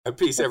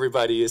Peace,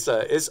 everybody.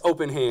 It's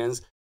Open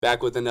Hands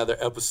back with another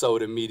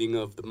episode of Meeting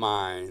of the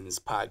Minds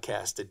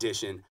podcast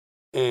edition,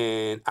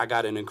 and I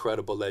got an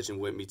incredible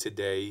legend with me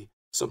today.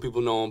 Some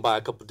people know him by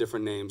a couple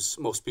different names.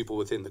 Most people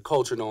within the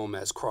culture know him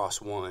as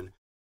Cross One.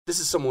 This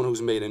is someone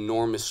who's made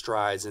enormous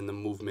strides in the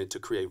movement to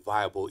create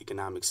viable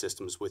economic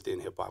systems within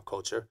hip hop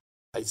culture.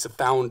 He's the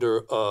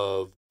founder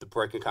of the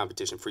breaking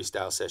competition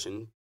freestyle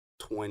session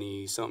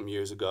 20 something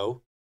years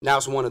ago. Now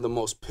it's one of the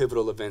most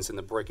pivotal events in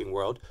the breaking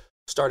world.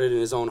 Started in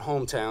his own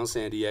hometown,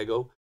 San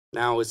Diego.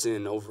 Now it's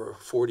in over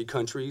 40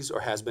 countries, or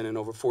has been in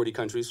over 40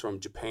 countries, from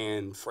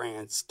Japan,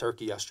 France,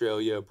 Turkey,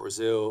 Australia,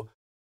 Brazil,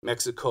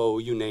 Mexico,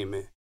 you name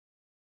it.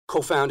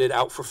 Co-founded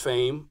Out for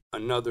Fame,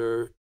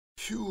 another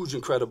huge,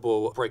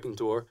 incredible breaking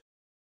tour.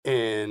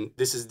 And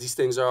these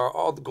things are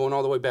all going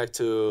all the way back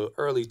to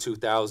early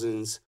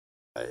 2000s.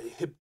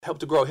 Helped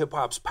to grow hip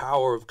hop's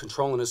power of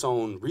controlling its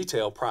own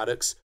retail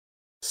products.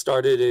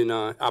 Started and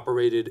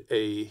operated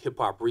a hip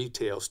hop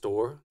retail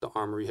store, the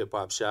Armory Hip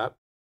Hop Shop.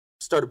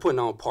 Started putting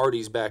on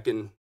parties back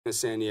in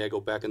San Diego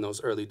back in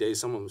those early days.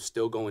 Some of them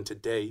still going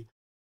today.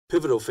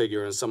 Pivotal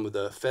figure in some of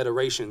the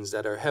federations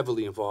that are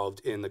heavily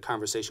involved in the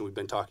conversation we've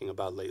been talking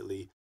about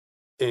lately,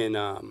 in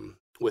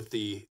with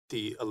the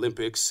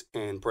Olympics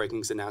and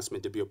breaking's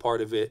announcement to be a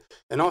part of it,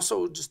 and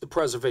also just the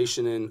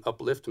preservation and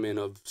upliftment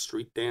of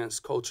street dance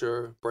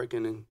culture,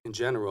 breaking in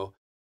general.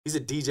 He's a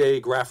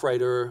DJ, graph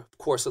writer, of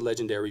course, a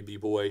legendary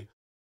b-boy,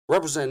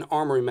 representing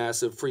Armory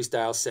Massive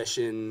Freestyle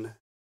Session,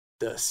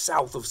 the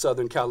south of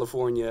Southern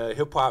California,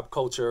 hip-hop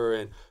culture,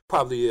 and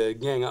probably a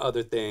gang of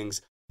other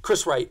things.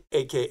 Chris Wright,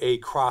 a.k.a.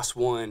 Cross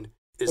One,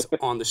 is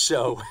on the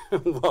show.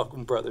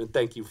 Welcome, brother, and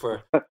thank you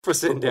for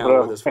sitting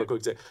down with us for a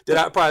quick second.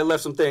 I probably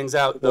left some things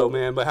out, though,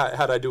 man, but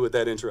how'd I do with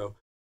that intro?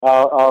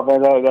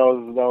 Man, that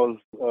was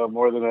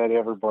more than I'd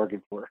ever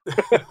bargained for.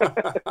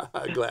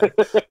 Glad.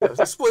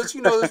 That's what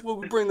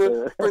we bring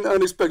the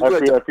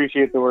unexpected. I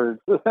appreciate the words.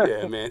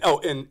 Yeah, man. Oh,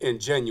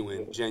 and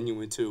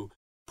genuine too.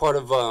 Part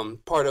of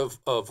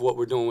what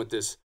we're doing with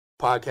this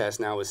podcast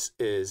now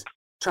is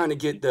trying to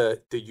get the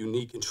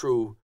unique and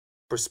true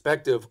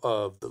perspective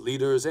of the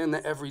leaders and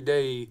the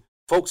everyday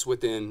folks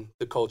within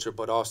the culture,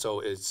 but also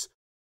it's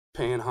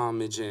paying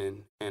homage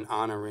and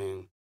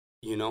honoring,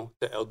 the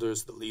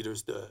elders, the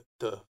leaders, the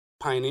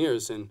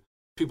pioneers, and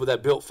people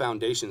that built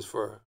foundations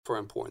for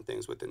important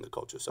things within the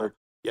culture. So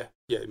yeah,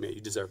 man,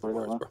 you deserve the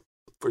words, bro,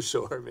 for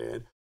sure,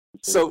 man.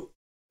 So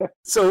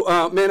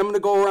man, I'm gonna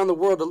go around the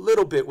world a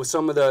little bit with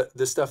some of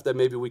the stuff that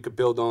maybe we could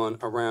build on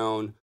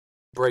around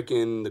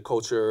breaking the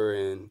culture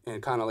and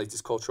kind of like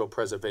these cultural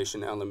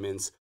preservation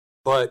elements.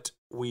 But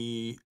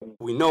we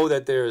know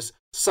that there's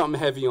something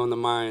heavy on the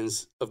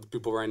minds of the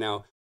people right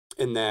now,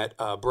 in that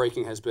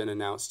breaking has been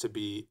announced to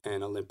be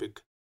an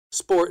Olympic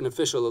sport, an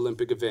official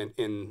Olympic event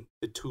in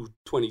the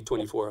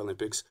 2024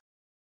 Olympics.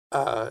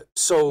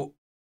 So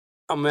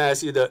I'm going to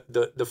ask you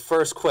the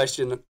first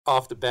question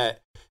off the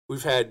bat.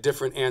 We've had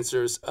different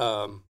answers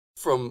from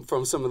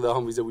some of the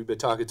homies that we've been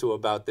talking to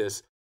about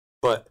this,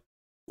 but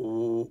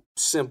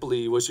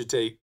simply, what's your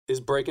take? Is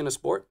breaking a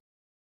sport?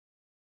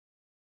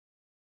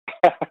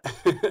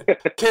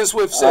 Ken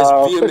Swift says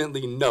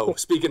vehemently no.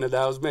 Speaking of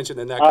that, I was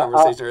mentioning that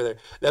conversation earlier.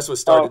 That's what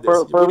started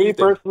this. For me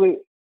personally,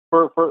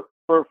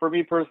 for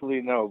me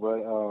personally, no.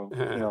 But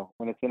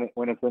when it's in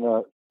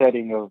a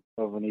setting of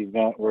an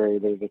event where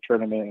there's a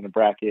tournament and a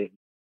bracket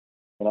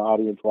and an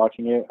audience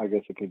watching it, I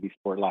guess it could be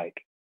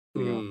sport-like.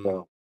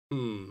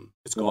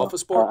 It's golf a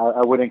sport?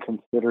 I wouldn't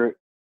consider it.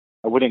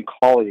 I wouldn't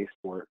call it a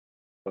sport,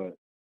 but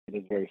it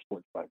is very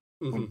sports-like.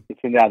 When it's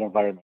in that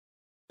environment.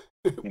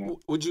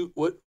 Would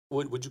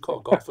you call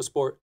golf a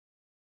sport?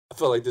 I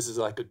feel like this is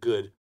like a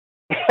good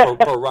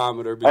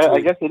barometer.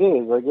 I guess it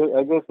is.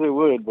 I guess it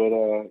would, but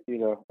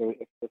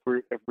if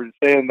we're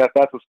saying that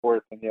that's a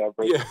sport, then yeah,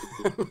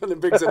 then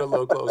brings it a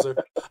little closer.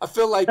 I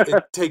feel like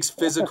it takes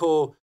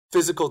physical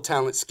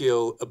talent,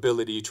 skill,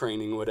 ability,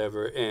 training,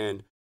 whatever,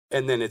 and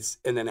then it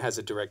has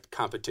a direct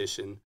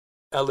competition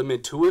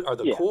element to it, are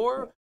the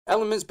core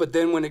elements. But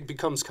then when it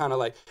becomes kind of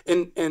like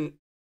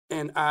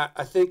and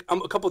I think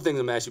a couple of things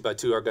I'm asking you about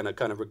too are going to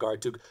kind of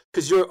regard to,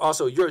 because you're a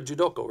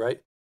judoka,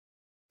 right?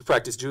 You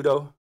practice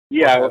judo?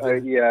 Yeah,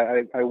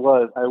 I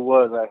was. I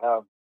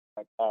have.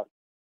 I passed.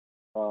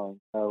 I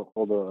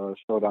hold a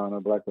showdown,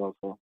 a black belt.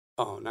 So.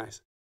 Oh,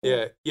 nice.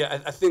 Yeah.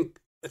 I think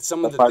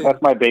some of the things.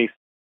 That's my base.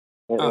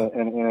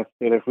 And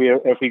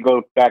if we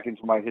go back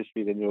into my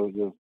history, then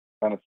you'll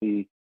kind of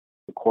see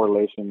the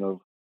correlation of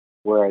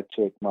where I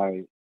took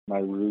my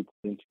roots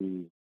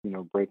into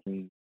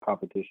breaking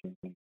competitions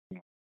and.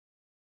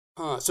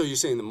 So you're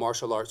saying the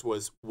martial arts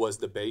was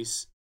the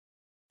base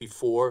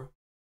before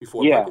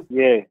yeah,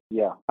 breaking?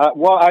 Yeah.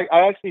 Well, I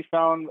actually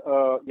found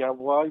I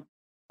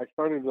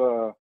started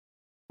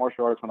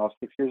martial arts when I was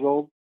 6 years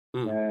old,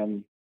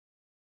 and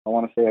I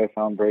want to say I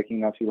found breaking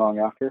not too long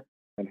after,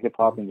 and hip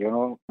hop in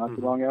general not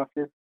too long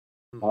after.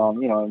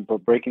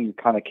 But breaking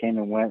kind of came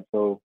and went,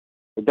 so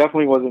there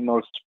definitely wasn't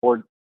no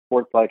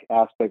sports-like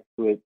aspect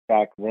to it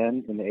back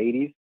then in the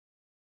 80s,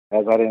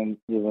 as I didn't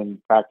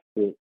even practice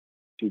it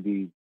to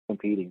be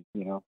competing,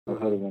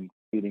 other than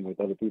competing with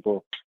other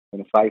people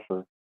in a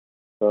cipher.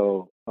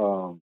 So,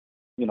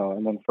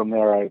 and then from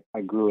there,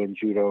 I grew in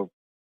judo,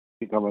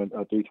 becoming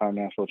a 3-time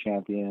national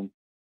champion.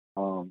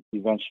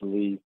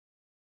 Eventually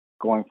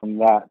going from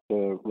that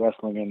to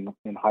wrestling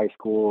in high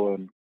school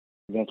and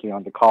eventually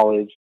on to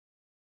college,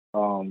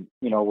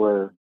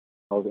 where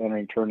I was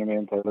entering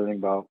tournaments, I was learning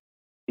about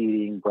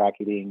seeding,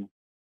 bracketing,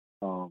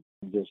 and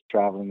just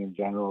traveling in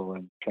general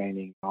and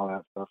training and all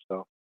that stuff.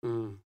 So,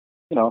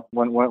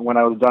 when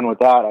I was done with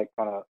that, I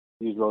kind of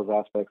used those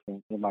aspects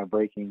in my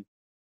breaking.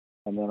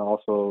 And then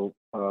also,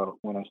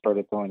 when I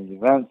started throwing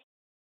events,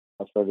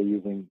 I started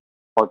using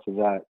parts of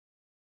that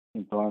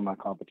in throwing my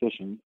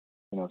competition,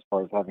 as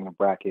far as having a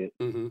bracket,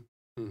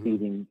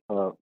 feeding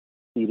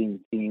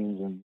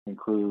teams and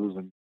crews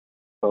and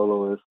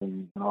soloists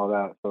and all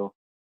that. So,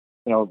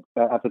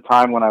 at the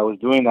time when I was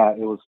doing that,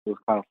 it was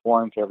kind of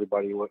foreign to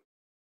everybody what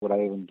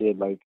I even did.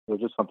 Like, it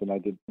was just something I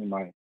did in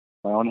my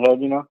own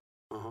head,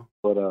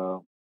 but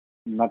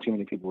not too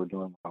many people were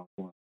doing what I was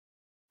doing.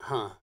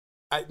 Huh.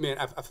 I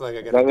feel like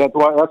I got that's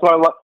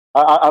why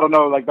I don't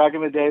know, like back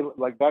in the day,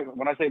 like back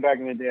when I say back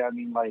in the day, I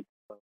mean like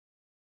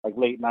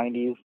late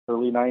 90s,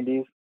 early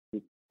 90s,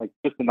 like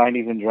just the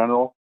 90s in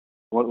general.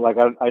 Like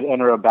I'd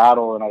enter a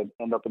battle and I'd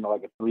end up in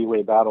like a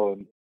 3-way battle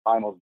in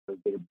finals.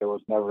 There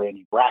was never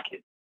any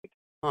bracket.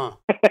 Huh.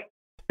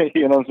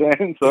 You know what I'm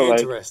saying? So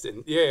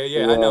interesting.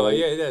 Yeah, I know.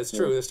 Yeah, that's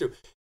true. That's true.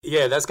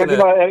 Yeah, that's gonna.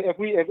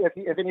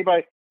 If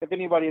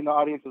anybody in the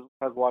audience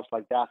has watched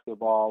like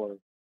basketball or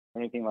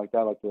anything like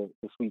that, like the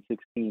Sweet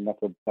 16,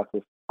 that's a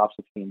top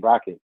 16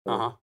 bracket.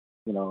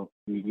 So,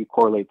 you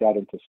correlate that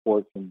into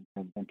sports and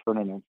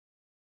tournaments,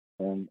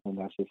 and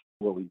that's just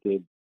what we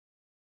did,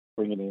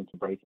 bringing it into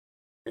breaking.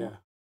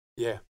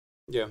 Yeah.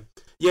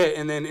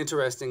 And then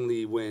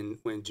interestingly, when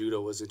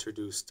judo was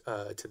introduced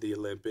to the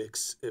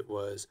Olympics, it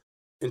was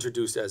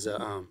introduced as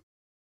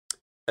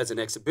an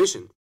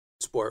exhibition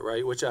sport,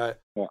 right? Which I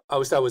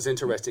always thought was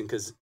interesting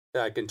because,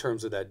 like, in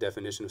terms of that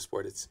definition of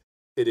sport,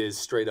 it is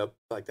straight up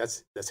like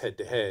that's head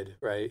to head,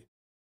 right?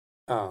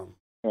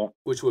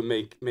 Which would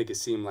make it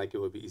seem like it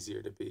would be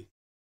easier to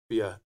be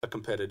a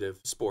competitive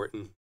sport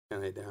and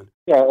lay down.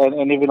 Yeah,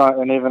 and even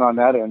on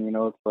that end,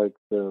 it's like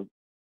the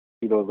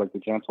judo is like the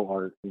gentle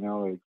art,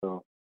 like,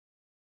 so.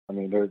 I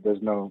mean, there's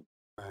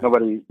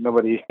nobody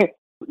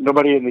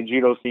in the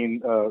judo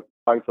scene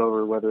fights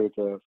over whether it's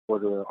a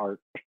sport or an art.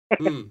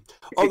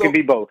 It can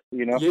be both,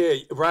 Yeah,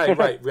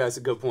 right. That's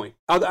a good point.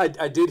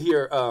 I did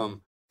hear.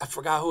 I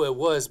forgot who it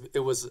was. It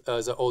was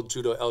as an old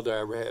judo elder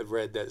I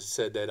read that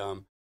said that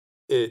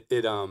it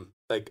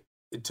like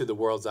to the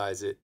world's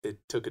eyes it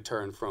took a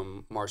turn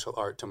from martial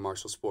art to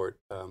martial sport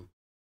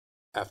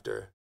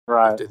after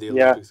the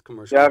Olympics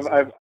commercial.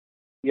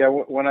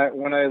 When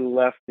I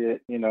left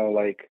it,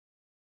 like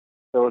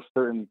there were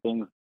certain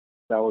things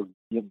that was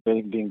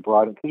being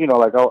brought in, because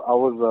like I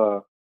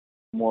was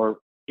more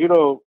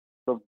judo.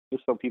 So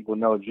just so people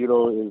know,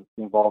 judo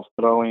involves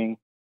throwing.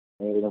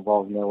 And it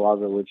involves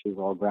newaza, which is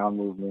all ground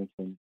movements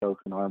and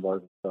chokes and arm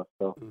bars and stuff.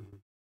 So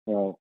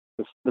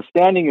the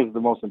standing is the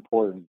most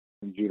important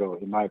in judo,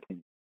 in my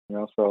opinion.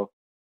 So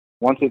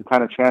once it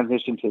kind of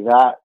transitioned to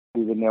that,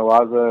 to the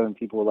newaza, and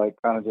people were like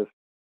kind of just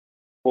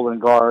pulling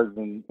guards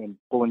and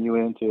pulling you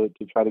in to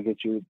try to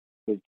get you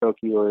to choke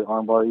you or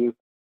armbar you,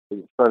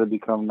 it started to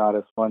become not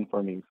as fun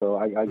for me. So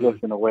I guess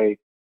in a way,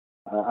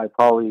 I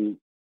probably,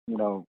 in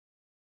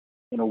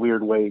a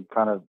weird way,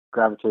 kind of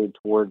gravitated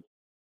towards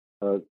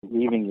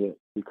leaving it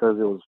because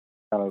it was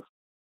kind of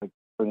like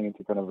turning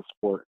into kind of a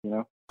sport,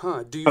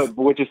 Huh? Do you?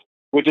 Which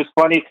is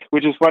funny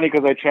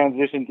because I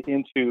transitioned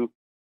into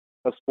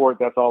a sport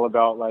that's all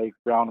about like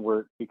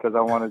groundwork because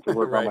I wanted to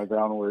work on my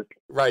groundwork.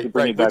 Right, to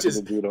bring it back to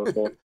the judo.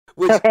 So.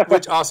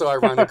 which also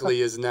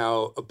ironically is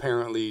now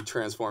apparently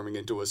transforming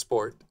into a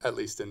sport, at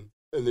least in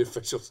the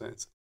official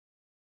sense.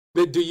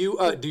 But do you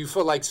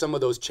feel like some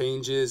of those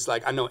changes,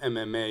 like I know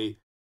MMA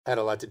had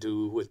a lot to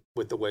do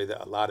with the way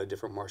that a lot of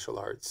different martial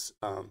arts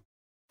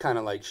kind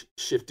of like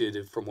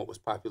shifted from what was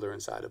popular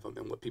inside of them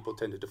and what people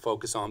tended to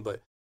focus on.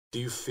 But do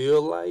you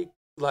feel like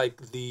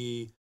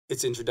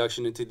its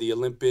introduction into the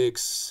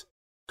Olympics,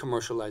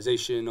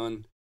 commercialization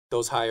on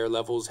those higher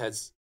levels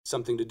has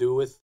something to do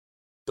with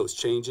those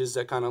changes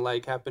that kind of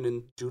like happened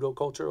in judo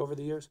culture over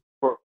the years?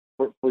 For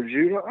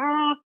judo,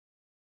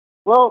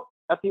 well,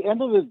 at the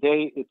end of the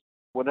day, it's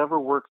whatever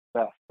works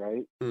best,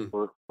 right?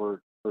 For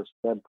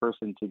said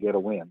person to get a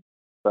win.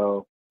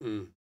 So,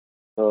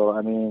 so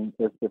I mean,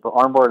 if an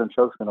armbar and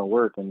choke's going to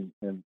work, and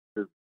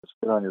you're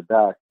sit on your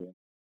back, and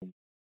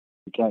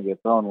you can't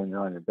get thrown when you're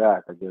on your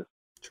back, I guess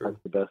that's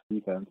the best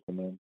defense. I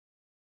mean,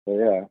 so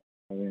yeah,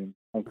 I mean,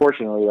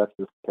 unfortunately, that's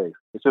just the case.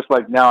 It's just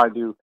like now I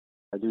do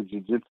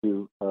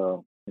jiu-jitsu,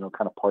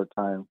 kind of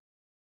part-time,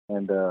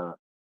 and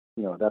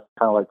that's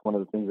kind of like one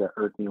of the things that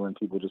hurt me when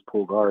people just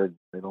pull guard.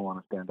 They don't want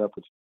to stand up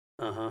with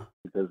you.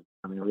 Because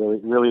I mean,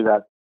 really,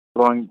 that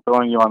throwing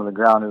you onto the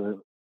ground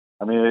isn't.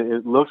 I mean,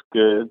 it looks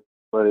good,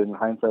 but in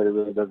hindsight, it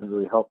really doesn't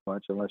really help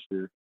much unless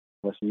you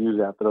use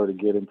that throw to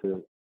get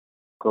into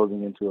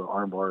closing into an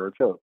armbar or a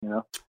choke.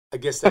 I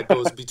guess that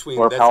goes between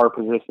or power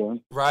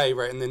position. Right,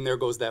 and then there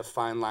goes that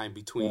fine line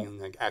between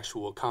like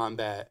actual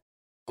combat,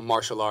 a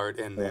martial art,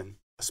 and then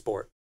a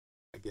sport,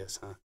 I guess,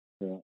 huh?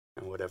 Yeah.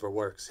 And whatever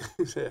works.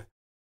 Yeah,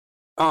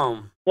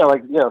 so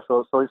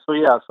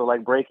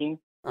like breaking,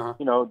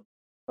 you know,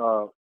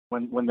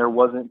 when there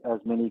wasn't as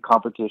many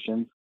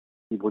competitions,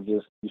 people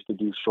just used to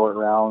do short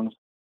rounds,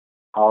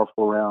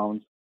 powerful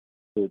rounds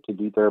to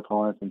beat their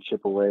opponents and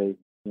chip away,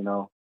 you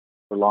know,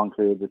 for long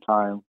periods of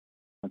time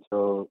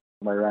until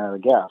somebody ran out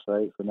of gas,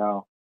 right? So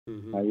now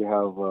now you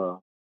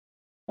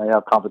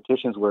have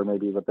competitions where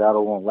maybe the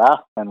battle won't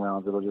last 10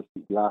 rounds, it'll just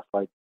last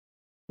like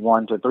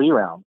 1 to 3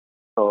 rounds.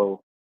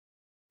 So,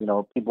 you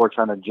know, people are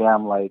trying to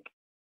jam like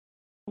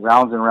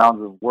rounds and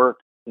rounds of work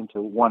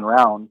into one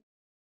round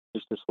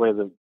just to sway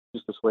the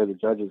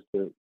judges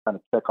to kind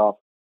of check off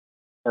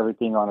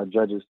everything on a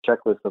judge's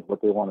checklist of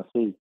what they want to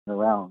see in a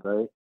round,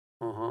 right?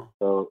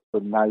 So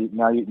now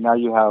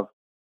you have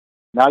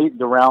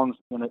the rounds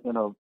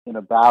in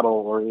a battle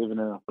or even in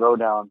a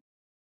throwdown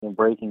in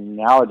breaking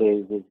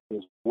nowadays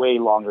is way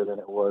longer than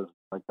it was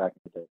like back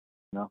in the day.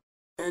 You know?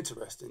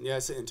 Interesting. Yeah,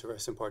 it's an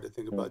interesting part to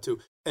think about too.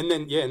 And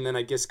then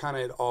I guess kind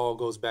of it all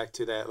goes back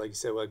to that, like you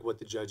said, like what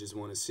the judges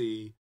want to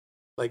see,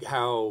 like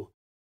how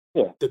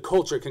the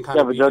culture can kind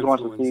of be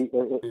influenced.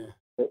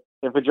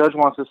 If a judge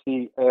wants to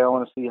see, hey, I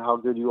want to see how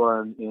good you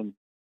are in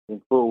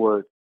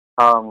footwork,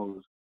 power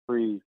moves,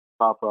 freeze,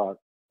 pop rock,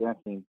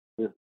 dancing,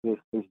 this,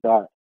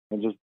 that,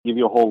 and just give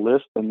you a whole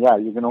list, then yeah,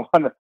 you're gonna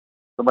want to.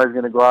 Somebody's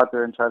gonna go out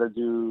there and try to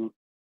do,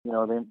 you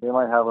know, they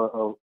might have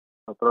a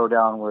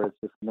throwdown where it's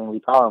just mainly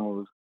power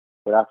moves,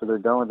 but after they're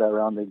done with that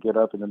round, they get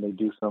up and then they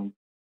do some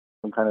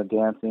kind of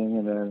dancing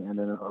and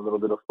then a little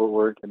bit of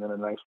footwork and then a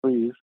nice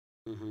freeze,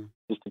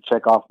 just to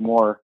check off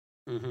more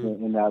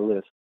in that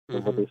list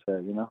of what they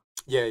said, you know.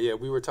 Yeah,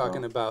 we were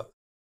talking about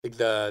like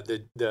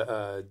the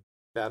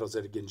battles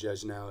that are getting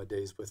judged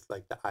nowadays with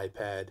like the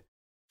iPad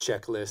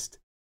checklist.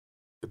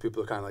 The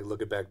people are kind of like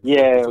looking back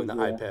between the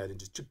iPad and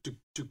just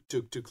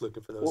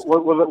looking for those.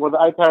 Well, the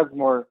iPad's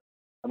more.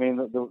 I mean,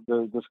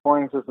 the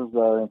scoring systems that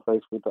are in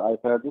place with the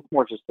iPad, it's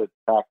more just to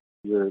track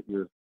your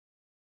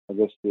I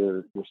guess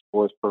your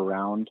scores per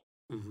round,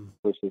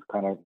 which is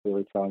kind of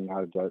really telling you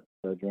how to judge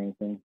or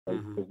anything.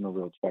 Like there's no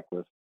real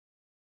checklist.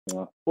 You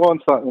know? Well,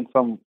 in some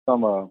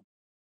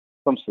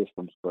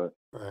systems, but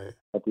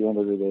at the end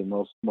of the day,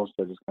 most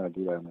judges kind of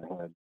do that in their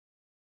head.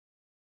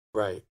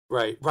 Right.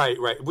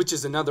 Which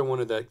is another one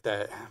of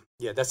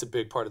that's a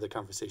big part of the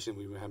conversation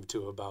we were having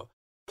too about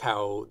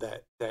how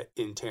that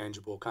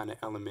intangible kind of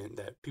element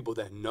that people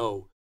that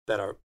know that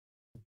are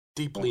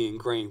deeply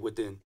ingrained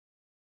within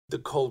the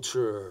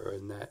culture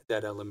and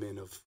that element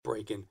of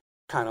breaking,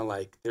 kind of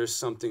like there's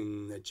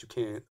something that you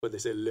can't, what they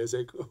say, je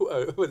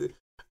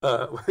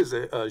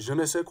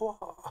ne sais quoi,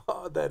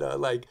 that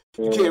like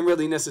you can't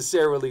really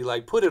necessarily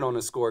like put it on a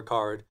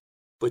scorecard,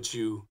 but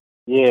you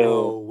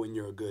know when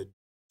you're a good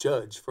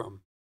judge for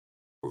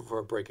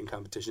a breaking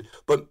competition.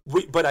 But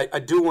I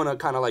do want to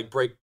kind of like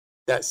break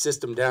that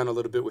system down a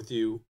little bit with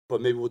you,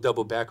 but maybe we'll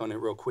double back on it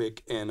real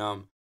quick and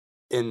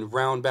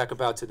round back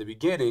about to the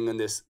beginning in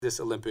this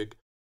Olympic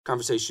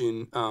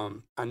conversation.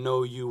 I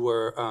know you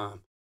were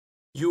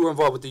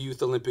involved with the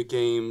Youth Olympic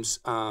Games.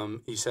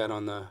 You sat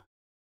on the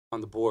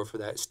board for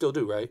that. Still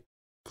do, right?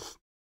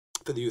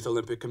 For the Youth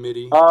Olympic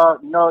Committee? No,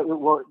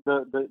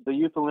 the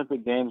Youth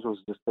Olympic Games was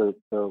just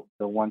the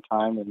one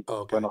time in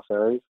Buenos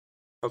Aires.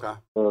 Okay.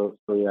 So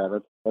yeah,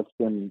 that's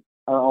been,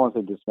 I don't want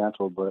to say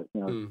dismantled, but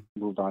you know,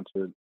 moved on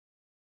to.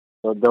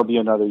 So there'll be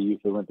another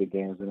Youth Olympic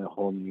Games and a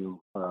whole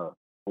new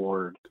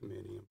board,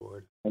 committee and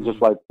board, and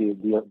just like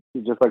the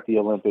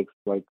Olympics,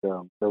 like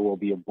there will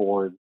be a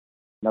board.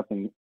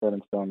 Nothing set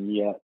in stone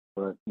yet,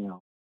 but you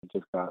know, it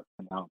just got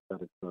announced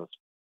that it's a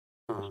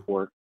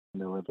sport in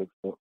the Olympics.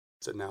 So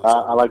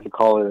I like to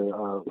call it.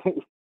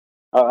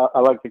 I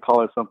like to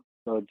call it something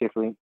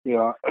different. You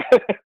know,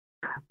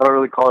 I don't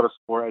really call it a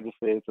sport. I just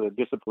say it's a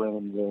discipline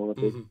in the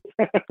Olympics.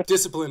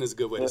 Discipline is a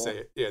good way to say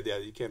it. Yeah,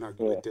 you can't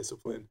argue with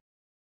discipline.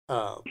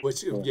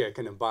 Which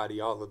can embody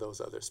all of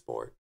those other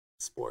sport,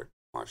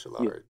 martial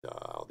art,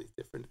 all these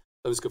different.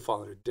 Those could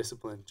fall under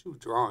discipline too.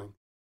 Drawing.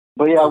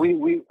 But yeah, so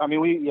we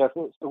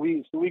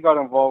got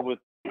involved with,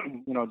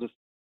 you know, just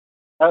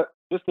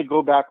to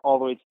go back all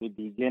the way to the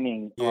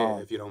beginning. Yeah,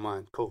 if you don't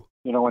mind, cool.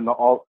 You know, when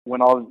all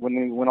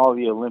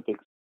the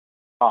Olympics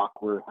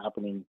talk were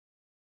happening,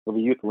 when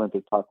the Youth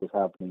Olympic talk was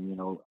happening, you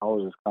know, I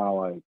was just kind of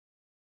like,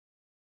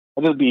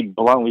 I'll just be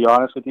bluntly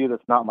honest with you.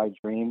 That's not my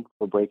dream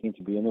for breaking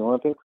to be in the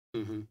Olympics.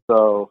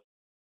 So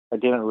I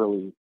didn't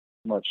really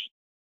much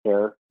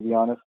care, to be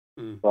honest.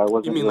 So I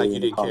wasn't. You mean really like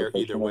you didn't care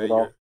either way?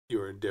 You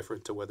were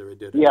indifferent to whether it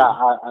did.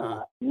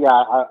 Or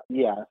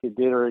If it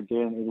did or it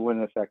didn't, it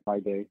wouldn't affect my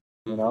day.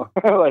 You know,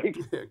 like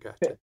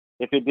gotcha.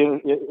 If it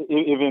didn't,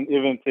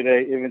 even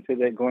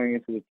today, going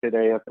into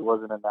today, if it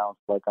wasn't announced,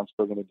 like I'm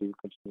still going to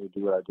continue to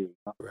do what I do. You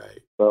know? Right.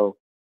 So,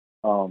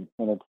 and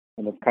it's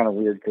kind of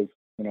weird because,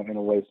 you know, in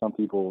a way, some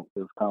people,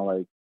 it's kind of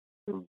like,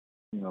 you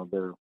know,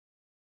 their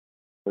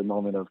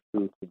moment of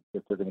truth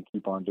if they're going to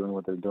keep on doing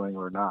what they're doing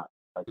or not.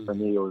 Like for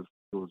me, it was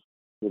was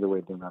either way,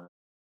 it didn't matter.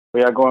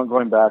 But yeah,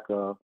 going back,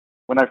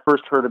 when I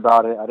first heard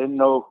about it, I didn't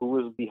know who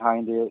was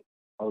behind it.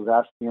 I was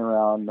asking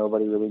around.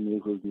 Nobody really knew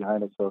who was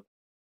behind it. So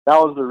that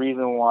was the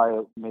reason why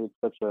it made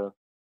such a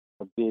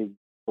big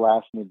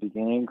splash in the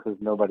beginning, because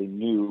nobody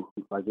knew.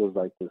 Like, it was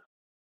like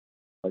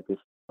this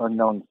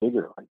unknown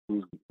figure, like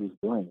who's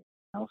doing it.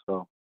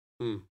 So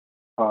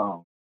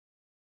um,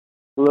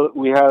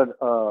 we had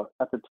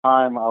at the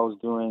time I was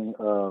doing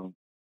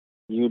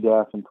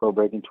UDEF and Pro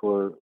Breaking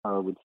Tour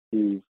with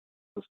Steve.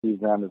 So Steve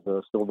Graham is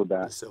a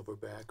silverback. The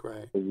silverback,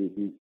 right?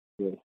 The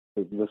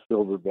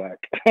silverback.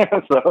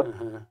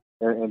 So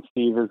and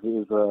Steve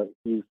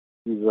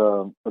he's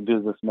a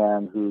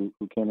businessman who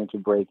came into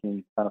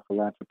breaking kind of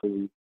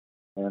philanthropy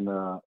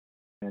and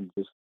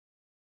just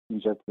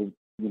injected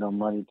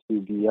money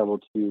to be able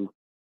to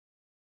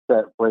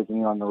set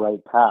breaking on the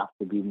right path,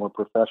 to be more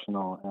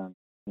professional, and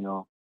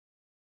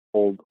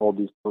hold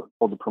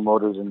the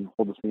promoters and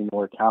hold the scene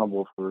more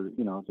accountable for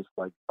just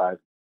like size.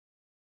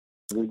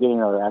 We're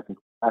getting our acting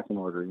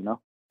order, And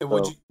so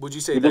would you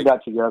say we did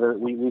that together?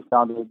 We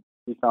founded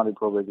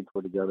Pro Breaking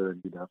Tour together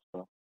in UDEF.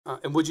 So.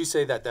 And would you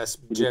say that that's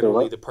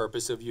generally the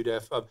purpose of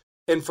UDEF?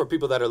 And for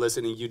people that are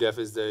listening, UDEF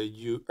is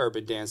the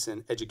Urban Dance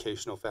and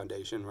Educational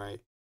Foundation, right?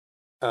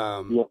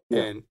 Yeah.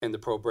 And the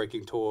Pro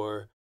Breaking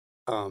Tour,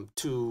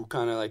 two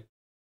kind of like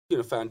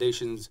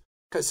foundations,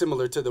 kind of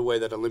similar to the way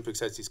that Olympics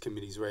has these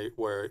committees, right?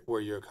 Where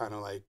you're kind of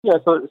like break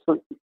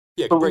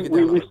it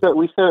down.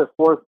 We set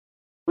forth.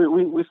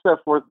 We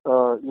set forth,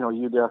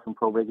 UDEF and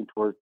Pro Breaking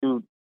Tour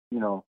to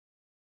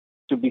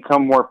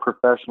become more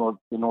professional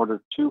in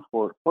order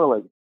for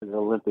like the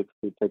Olympics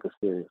to take us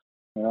serious,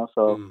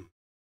 So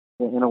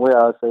in a way,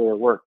 I would say it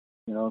worked,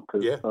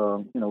 because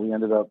we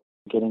ended up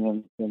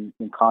getting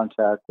in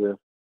contact with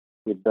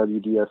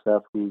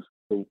WDSF, who's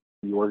the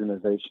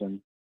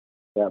organization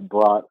that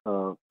brought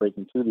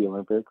breaking to the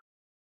Olympics.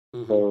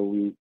 So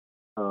we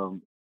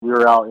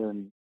were out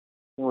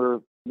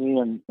me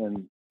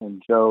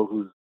and Joe,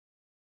 who's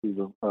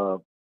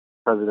the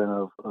president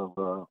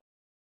of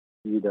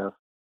UDEF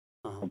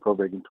and Pro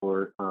Breaking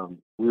Tour.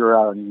 We were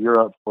out in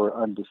Europe for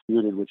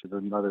Undisputed, which is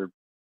another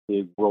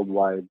big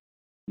worldwide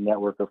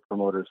network of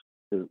promoters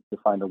to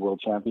find a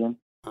world champion.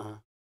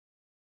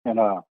 And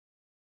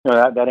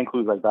that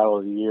includes like Battle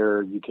of the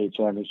Year, UK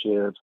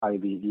Championships,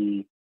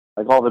 IBE,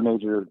 like all the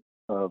major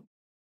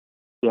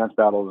dance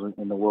battles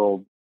in the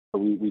world. So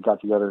we got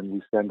together and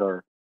we send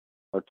our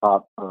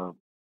top our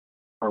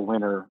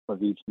winner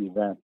of each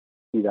event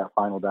to that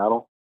final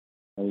battle,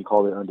 and we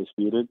called it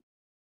Undisputed.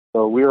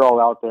 So we were all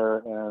out there,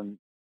 and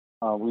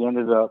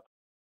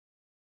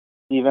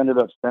Steve ended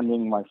up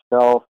sending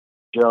myself,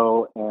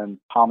 Joe, and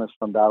Thomas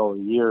from Battle of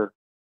the Year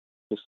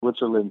to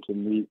Switzerland to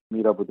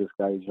meet up with this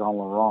guy, Jean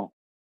Laurent.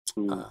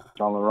 Jean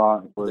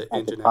Laurent was the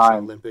at the International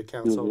time Olympic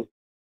Council.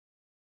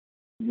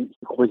 He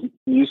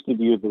used to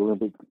be with the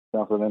Olympic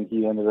Council, and then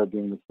he ended up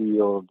being the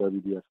CEO of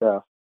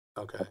WDSF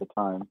at the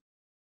time.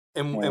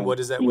 And what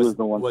is that? He was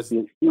the one.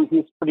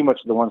 He's pretty much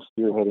the one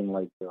spearheading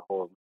like the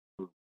whole.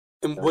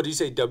 And what do you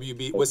say?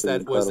 WB? What's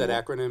that? What's that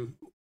acronym?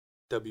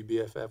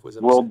 WBFF was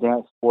World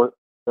Dance Sport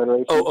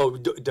Federation.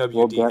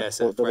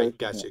 WDSF. Right.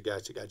 Gotcha.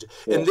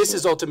 Yeah, and this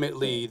is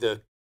ultimately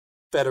the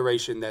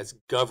federation that's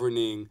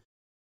governing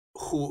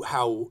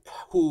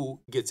who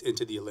gets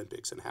into the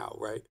Olympics and how,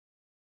 right?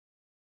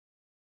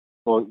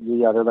 Well,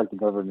 yeah, they're like the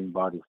governing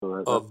body.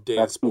 So of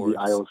dance sports, the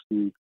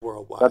IOC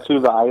worldwide. That's who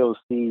the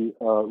IOC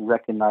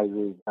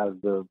recognizes as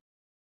the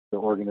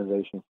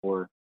organization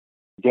for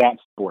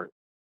dance sport.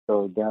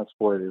 So dance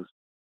sport is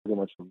pretty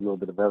much a little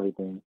bit of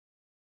everything.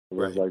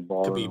 Right. Like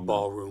ballroom, could be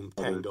ballroom,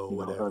 tango,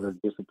 whatever. Other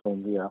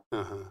disciplines, yeah.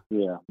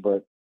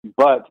 But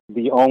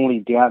the only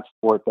dance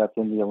sport that's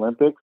in the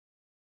Olympics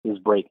is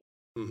breaking.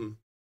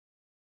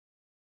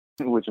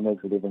 Which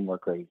makes it even more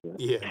crazy.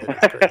 Yeah,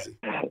 that is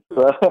crazy.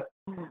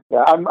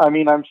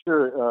 I'm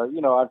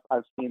sure.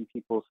 I've seen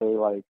people say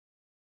like,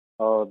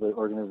 "Oh, the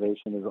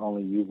organization is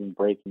only using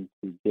breaking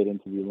to get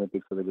into the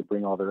Olympics so they could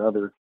bring all their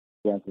other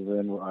dances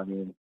in."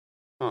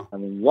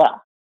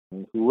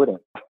 Who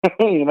wouldn't?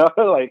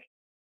 Like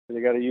they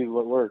got to use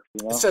what works.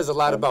 It says a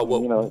lot about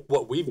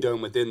what we've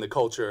done within the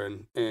culture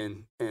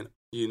and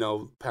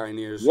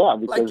pioneers. Yeah,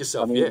 because, like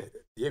yourself.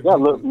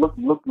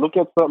 Look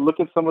at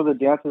some of the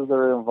dances that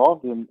are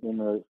involved in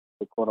the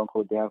quote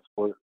unquote dance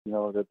sport.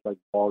 That's like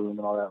ballroom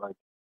and all that. Like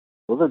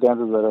those are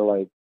dances that are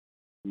like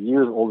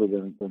years older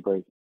than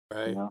breaking.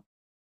 Right. Right.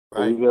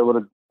 So to be able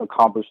to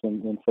accomplish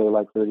in say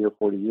like 30 or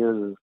 40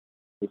 years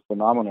is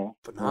phenomenal.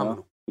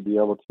 Phenomenal. To be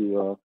able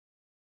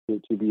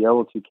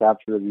to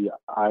capture the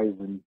eyes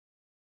and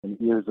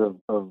ears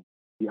of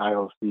the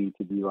IOC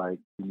to be like,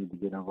 you need to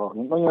get involved.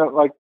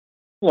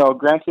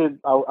 Granted,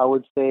 I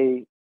would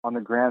say on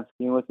the grand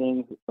scheme of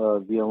things,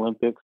 the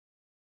Olympics,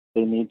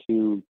 they need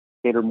to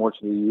cater more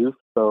to the youth.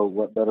 So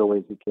what better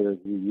way to cater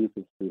to the youth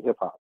is through hip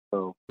hop.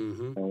 So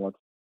and what's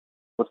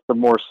the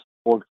more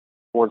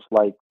sports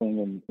like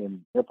thing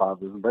in hip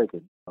hop is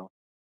breaking. So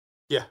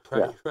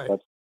right.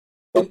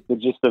 That's the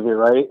gist of it,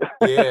 right?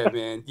 Yeah,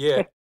 man.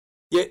 Yeah.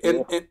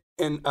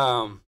 And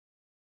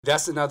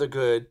that's another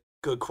good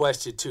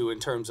question too in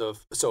terms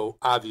of, so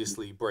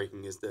obviously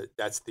breaking is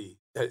the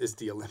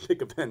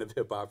Olympic event of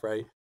hip hop,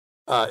 right?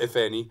 If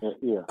any.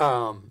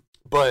 Yeah.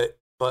 But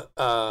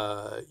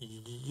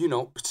you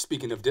know,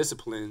 speaking of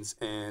disciplines,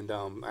 and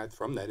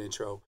from that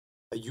intro,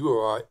 you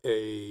are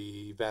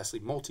a vastly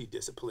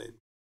multidisciplined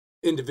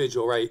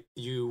individual, right?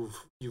 You've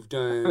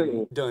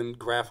done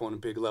graph on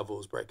big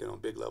levels, breaking on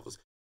big levels.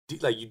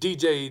 Like you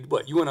DJ'd,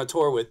 what, you went on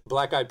tour with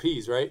Black Eyed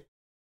Peas, right?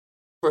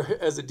 For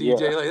as a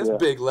DJ, like that's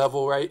big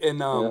level, right?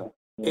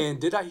 And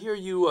did I hear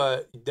you?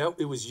 That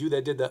it was you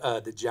that did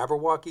the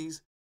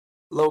Jabberwockies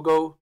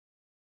logo,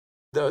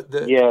 the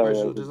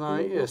original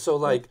design. Yeah. So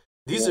like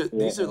these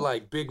are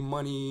like big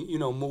money, you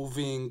know,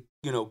 moving,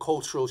 you know,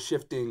 cultural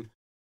shifting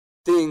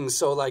things.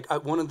 So like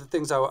one of the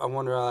things I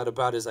wonder a lot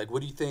about is like,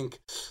 what do you think?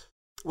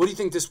 What do you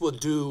think this will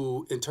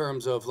do in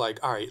terms of like,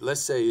 all right,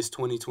 let's say it's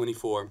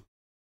 2024,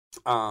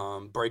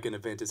 breaking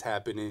event is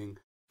happening,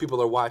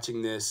 people are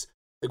watching this.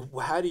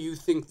 Like, how do you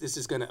think this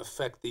is going to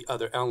affect the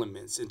other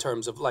elements in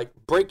terms of like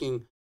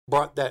breaking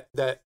brought that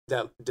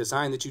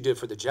design that you did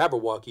for the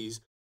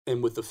Jabberwockies,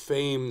 and with the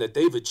fame that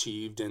they've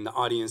achieved and the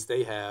audience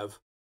they have,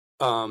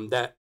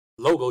 that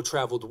logo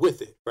traveled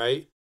with it,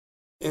 right?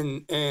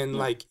 And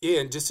like, yeah,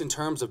 and just in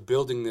terms of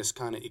building this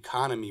kind of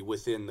economy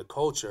within the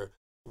culture,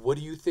 what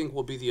do you think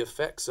will be the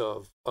effects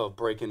of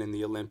breaking in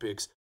the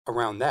Olympics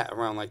around that,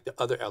 around like the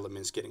other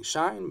elements getting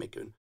shine,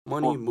 making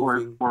money,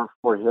 moving?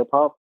 For hip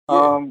hop?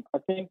 Yeah. I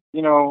think,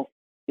 you know,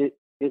 it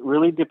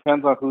really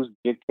depends on who's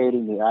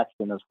dictating the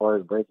action as far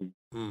as breaking.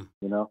 You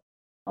know,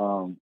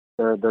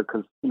 there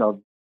because, you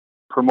know,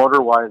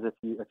 promoter wise, if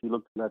you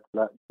look at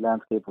that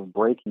landscape of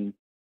breaking,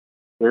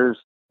 there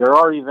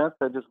are events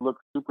that just look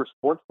super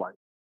sports like,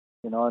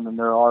 you know, and then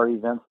there are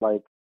events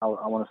like I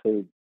want to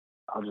say,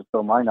 I'll just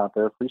throw mine out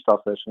there,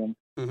 freestyle session,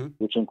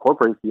 which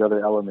incorporates the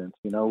other elements.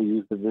 You know, we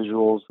use the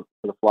visuals for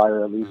the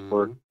flyer, at least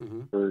for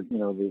you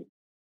know,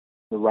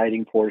 the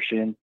writing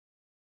portion.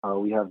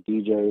 We have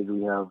DJs,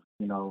 we have,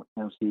 you know,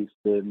 MC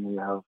spin, we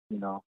have, you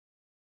know,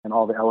 and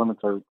all the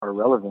elements are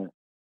relevant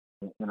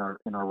in our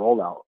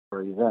rollout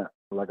for an event.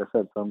 So like I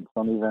said, some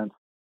events,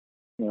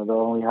 you know, they'll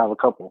only have a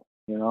couple,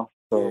 you know.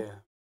 So yeah,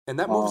 and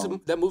that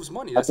moves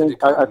money. That's an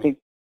economy. I think.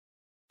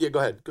 Yeah, go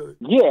ahead.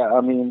 Yeah,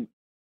 I mean,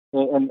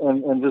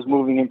 and just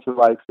moving into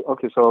like,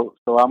 okay, so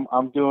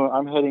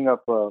I'm heading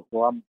up.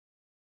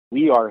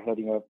 We are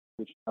heading up.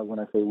 Which when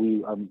I say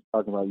we, I'm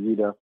talking about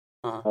UDA.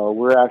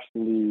 We're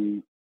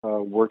actually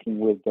working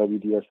with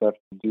WDSF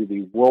to do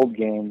the World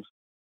Games,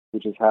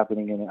 which is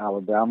happening in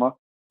Alabama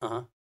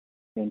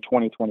in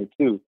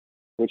 2022.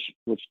 Which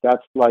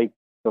that's like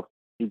the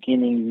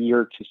beginning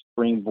year to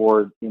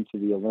springboard into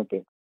the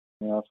Olympics.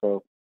 You know,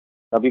 so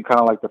that'll be kind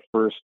of like the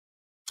first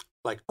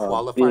like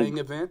qualifying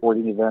event,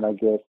 sporting event, I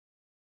guess.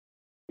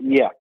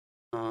 Yeah.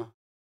 I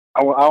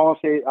won't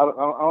say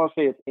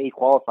it's a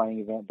qualifying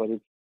event, but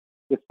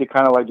it's to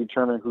kind of like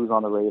determine who's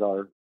on the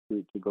radar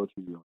to go to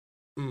the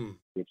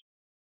which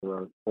there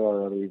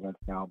are other events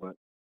now, but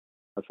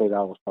I'd say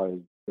that was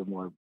probably the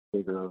more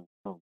bigger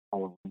of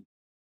all of them.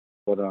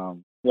 But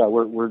yeah,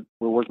 we're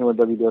working with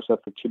WDSF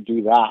to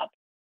do that.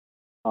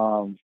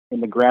 In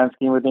the grand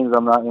scheme of things,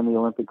 I'm not in the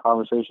Olympic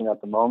conversation at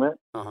the moment.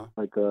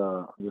 Like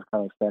I'm just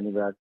kind of standing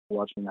back,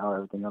 watching how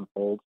everything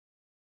unfolds.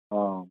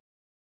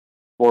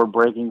 For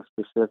breaking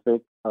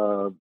specific,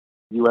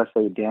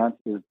 USA Dance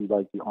is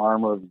the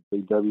arm of the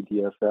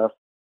WDSF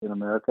in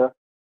America,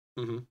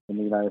 in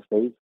the United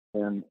States,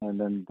 and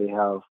then they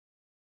have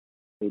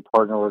a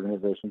partner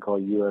organization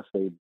called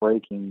USA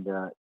Breaking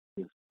that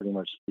is pretty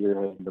much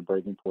spearheading the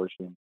breaking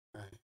portion,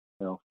 you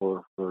know,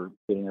 for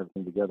getting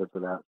everything together for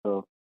that.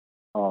 So,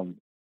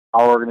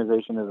 our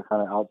organization is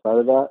kind of outside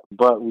of that,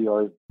 but we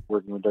are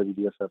working with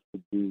WDSF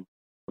to do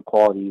a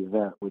quality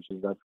event,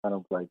 that's kind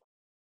of like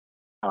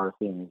our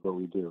thing, is what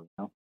we do, you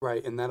know?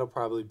 Right, and that'll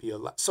probably be a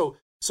lot. So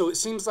it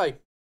seems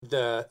like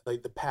the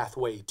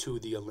pathway to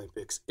the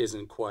Olympics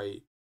isn't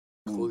quite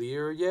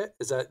clear yet.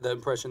 Is that the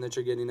impression that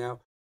you're getting now?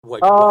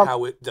 Like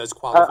how it does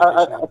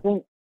qualification? I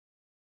think.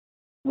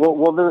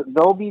 Well,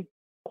 there'll be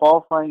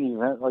qualifying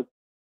events. Like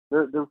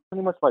they're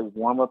pretty much like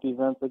warm up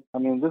events. Like, I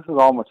mean, this is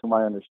all much to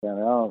my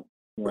understanding. I don't,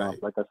 you know,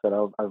 like I said,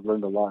 I've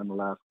learned a lot in the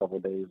last couple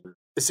of days.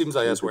 It seems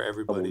like that's where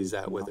everybody's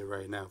at with it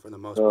right now, for the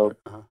most part.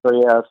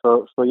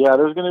 So yeah,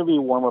 there's going to be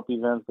warm up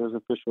events. There's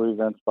official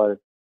events by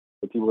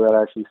the people that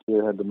actually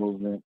spearhead the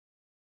movement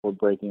for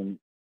breaking,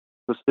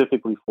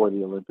 specifically for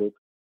the Olympics.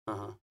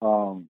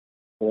 For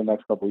the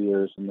next couple of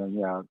years, and then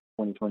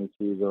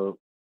 2022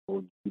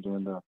 we'll be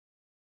doing the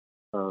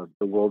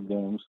World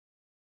Games.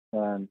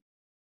 And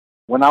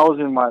when I was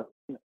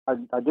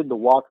I did the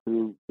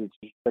walkthrough to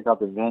check out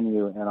the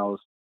venue, and I was,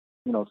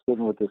 you know,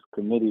 sitting with this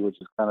committee,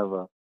 which is kind of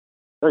a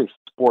very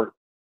sport,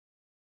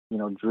 you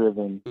know,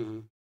 driven.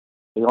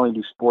 They only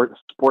do sports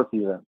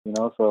events, you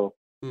know. So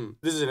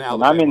this is in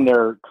Alabama. And I'm in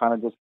there kind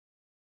of just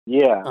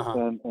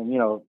and you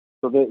know,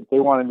 so they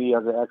wanted me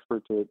as an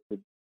expert to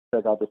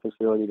check out the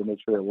facility to make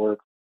sure it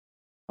works,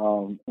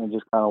 and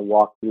just kind of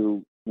walk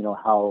through, you know,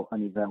 how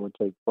an event would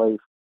take place.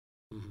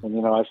 And,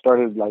 you know, I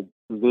started like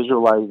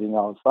visualizing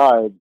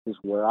outside is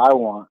where I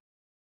want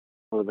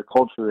for the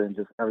culture and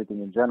just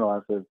everything in general.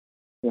 I said,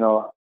 you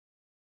know,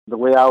 the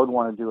way I would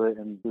want to do it,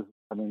 and this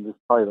is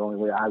probably the only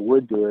way I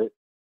would do it,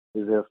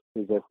 is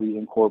if we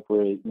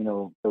incorporate, you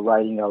know, the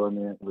writing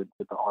element with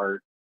the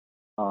art,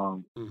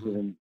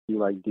 even do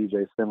like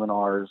DJ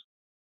seminars,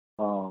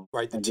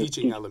 right, the and just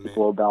teaching teach element.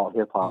 people about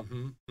hip hop.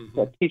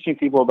 Yeah, teaching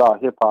people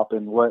about hip hop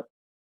and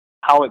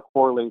how it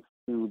correlates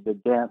to the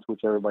dance,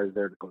 which everybody's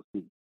there to go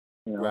see.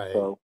 You know, Right.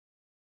 so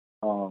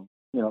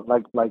you know,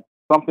 like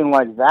something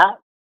like that.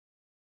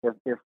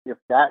 If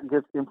that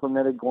gets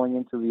implemented going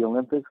into the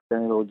Olympics,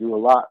 then it'll do a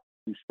lot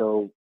to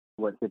show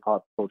what hip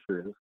hop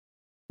culture is.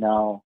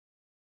 Now,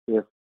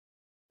 if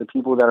the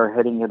people that are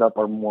heading it up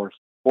are more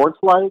sports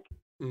like,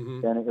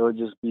 then it would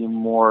just be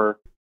more.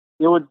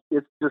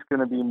 It's just going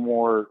to be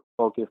more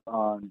focused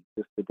on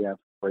just the dance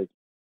break.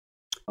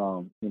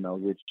 You know,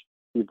 which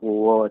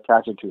people will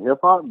attach it to hip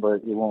hop,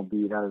 but it won't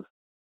be as,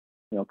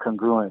 you know,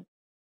 congruent.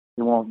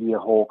 It won't be a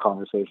whole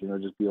conversation. It'll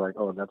just be like,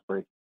 oh, that's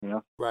break. You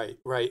know. Right.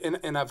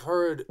 And I've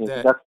heard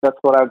that that's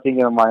what I'm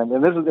thinking in mind,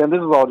 and this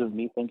is all just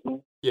me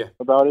thinking. Yeah.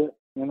 About it,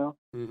 you know.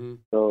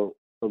 So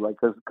like,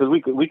 because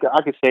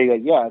I could say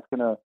that, yeah, it's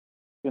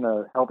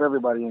gonna help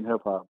everybody in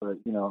hip hop, but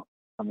you know,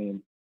 I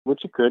mean,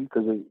 which it could,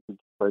 because it's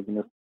breaking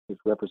this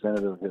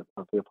representative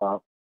of hip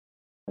hop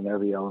and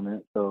every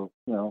element. So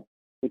you know,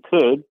 it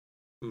could,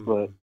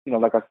 but you know,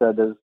 like I said,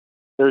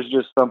 there's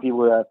just some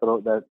people that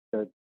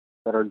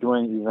are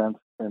doing events,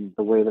 and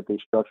the way that they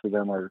structure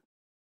them are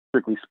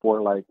strictly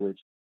sport like,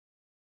 which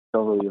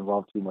don't really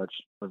involve too much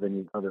of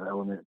any other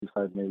element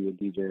besides maybe a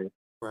DJ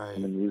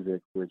and the music,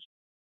 which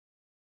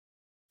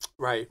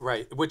right,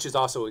 which is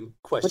also in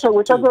question.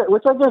 Which I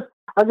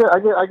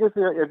guess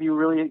if you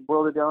really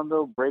boil it down,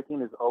 though,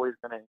 breaking is always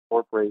going to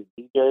incorporate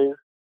DJs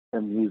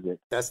and music.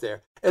 That's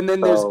there, and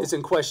then it's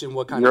in question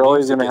what kind you're of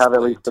always music going to have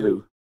at least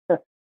three.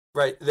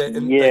 Right.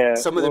 And yeah.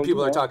 Some of the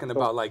people are talking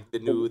about like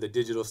the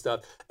digital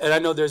stuff. And I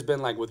know there's been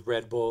like with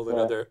Red Bull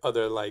and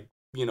other like,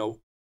 you know,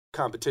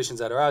 competitions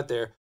that are out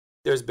there,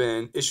 there's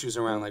been issues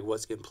around like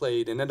what's getting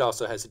played, and it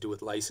also has to do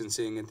with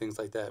licensing and things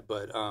like that.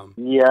 But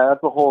yeah,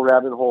 that's a whole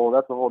rabbit hole.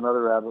 That's a whole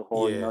nother rabbit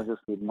hole, you know,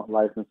 just with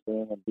licensing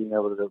and being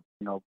able to,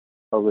 you know,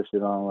 publish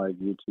it on like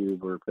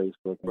YouTube or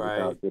Facebook and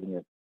without getting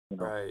it, you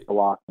know,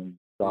 blocked and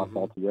stopped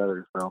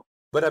altogether. So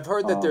but I've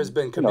heard that there's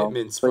been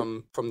commitments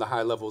from the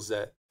high levels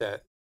that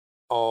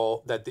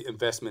the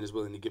investment is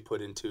willing to get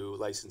put into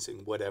licensing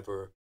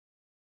whatever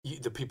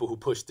the people who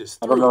push this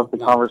through. I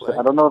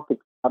don't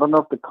know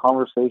if the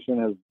conversation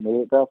has made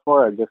it that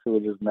far. I guess it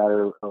would just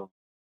matter of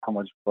how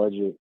much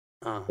budget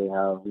they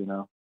have, you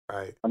know.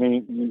 Right. I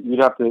mean, you'd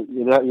have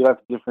to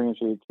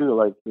differentiate too.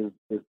 Like,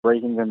 is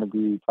breaking going to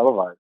be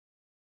televised?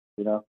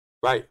 You know.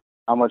 Right.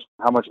 How much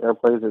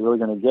airplay is it really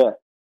going to get?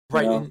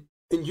 Right.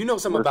 And you know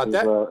something about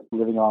that.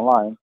 Living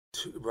online.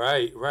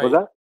 Right. Was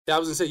that? I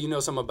was gonna say, you know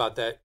something about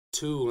that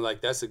too.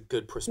 Like that's a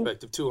good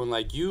perspective too. And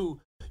like you're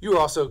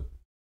also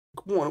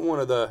one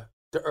of the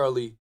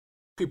early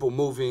people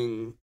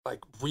moving like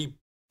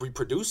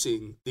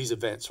reproducing these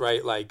events,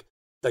 right? Like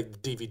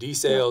DVD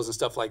sales and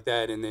stuff like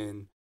that, and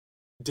then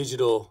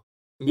digital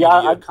media.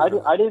 Yeah,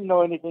 I didn't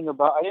know anything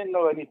about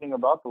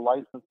the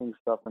licensing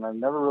stuff, and I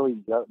never really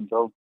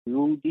dove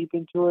too deep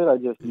into it. I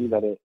just knew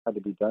that it had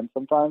to be done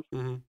sometimes.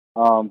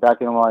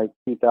 Back in like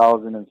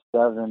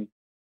 2007,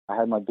 I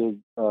had my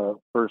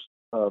first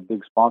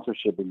big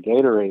sponsorship with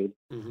Gatorade,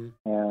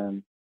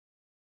 and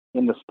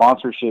in the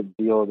sponsorship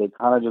deal, they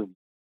kind of just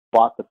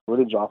bought the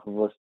footage off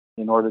of us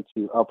in order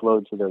to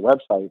upload to their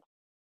website.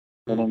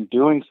 And in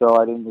doing so,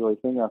 I didn't really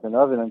think nothing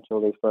of it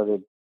until they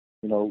started,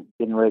 you know,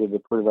 getting ready to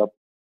put it up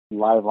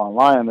live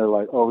online. They're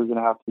like, "Oh, we're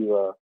gonna have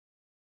to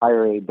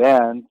hire a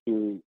band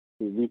to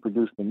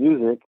reproduce the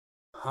music,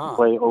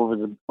 play over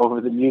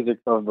the music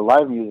of the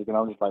live music." And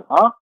I was just like,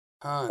 "Huh?"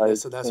 Like,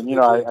 so that's and you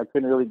know, I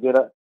couldn't really get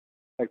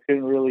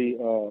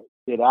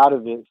out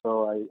of it.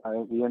 So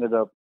we ended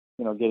up,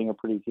 you know, getting a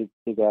pretty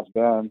big ass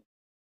band,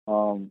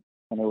 and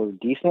it was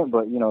decent,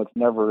 but you know, it's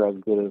never as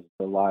good as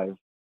the live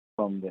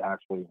from the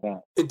actual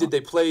event. And did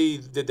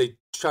they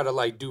try to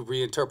like do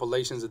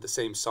reinterpolations of the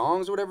same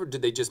songs or whatever?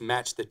 Did they just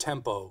match the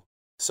tempo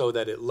so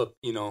that it looked,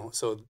 you know,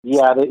 so they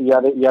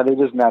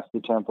just matched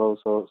the tempo.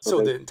 So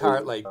the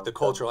entire like the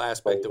cultural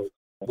aspect of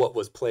what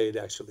was played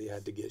actually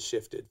had to get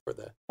shifted for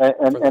the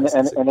and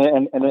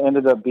it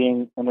ended up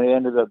being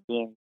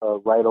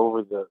right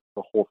over the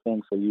whole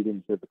thing, so you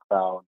didn't hear the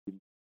crowd.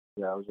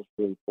 Yeah, it was just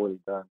really poorly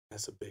done.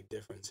 That's a big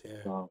difference,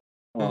 yeah.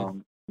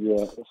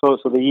 Yeah. So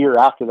the year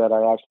after that,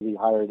 I actually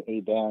hired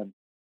a band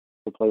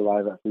to play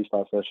live at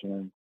Freestyle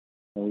Session,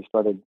 and we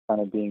started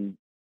kind of being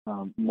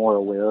more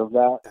aware of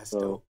that. That's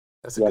dope.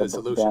 That's a good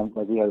solution.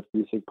 Like we had a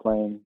music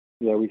playing.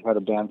 Yeah, we had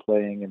a band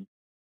playing, and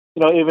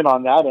you know, even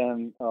on that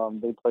end,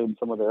 they played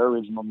some of their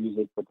original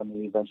music, but then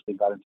we eventually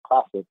got into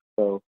classics.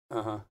 So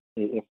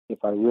if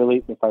I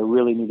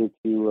really needed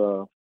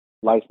to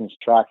license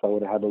tracks, I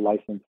would have had to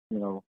license, you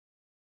know,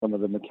 some of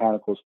the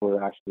mechanicals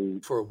for actually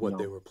what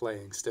they were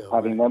playing. Still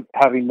having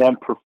them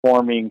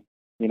performing,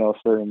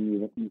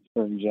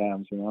 certain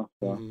jams, So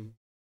mm-hmm.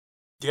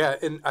 Yeah,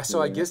 and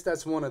so I guess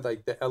that's one of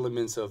like the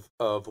elements of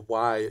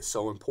why it's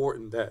so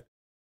important that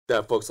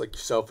folks like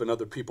yourself and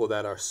other people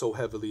that are so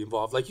heavily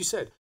involved, like you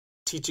said,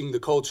 teaching the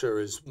culture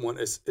is one.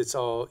 It's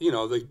all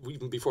like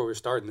even before we are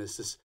starting this,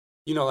 is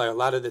like a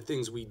lot of the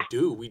things we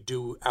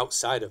do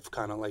outside of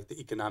kind of like the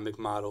economic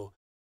model,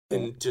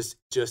 and just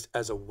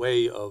as a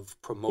way of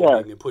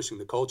promoting and pushing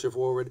the culture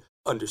forward,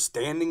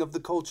 understanding of the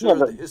culture,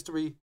 the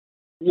history.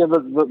 Yeah,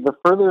 the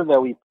further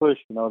that we push,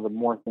 the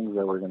more things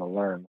that we're going to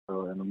learn,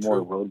 and the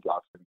more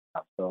roadblocks we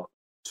have. So,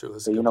 True.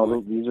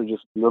 These are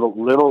just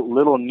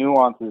little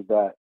nuances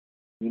that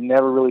you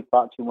never really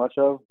thought too much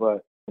of,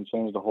 but can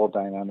change the whole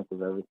dynamic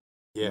of everything.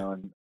 Yeah.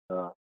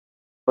 But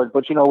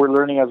we're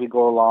learning as we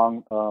go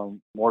along.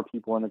 More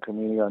people in the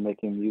community are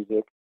making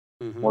music.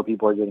 Mm-hmm. More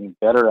people are getting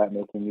better at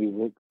making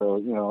music. So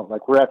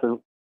like we're at the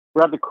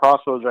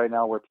crossroads right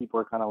now where people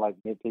are kind of like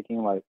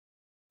nitpicking. Like,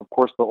 of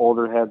course, the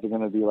older heads are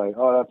going to be like,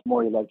 "Oh, that's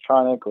more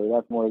electronic," or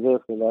 "That's more this,"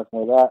 or "That's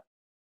more that."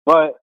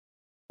 But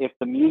if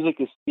the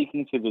music is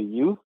speaking to the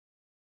youth,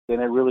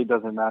 then it really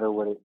doesn't matter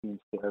what it means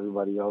to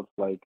everybody else,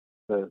 like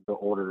the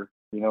older,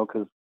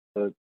 because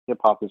the hip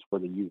hop is for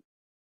the youth.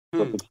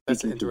 So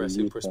that's an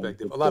interesting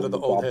perspective. A lot of the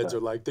old heads are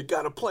like, they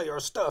gotta play our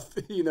stuff,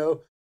 they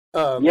gotta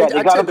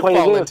play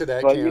fall this, into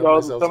that but camp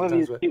myself some of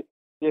sometimes.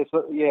 these,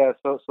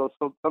 so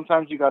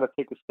sometimes you gotta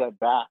take a step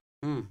back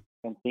and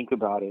think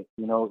about it.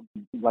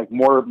 Like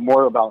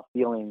more about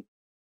feeling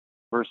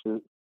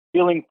versus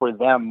feeling for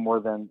them more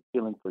than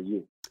feeling for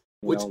you.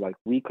 Like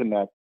we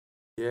connect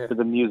to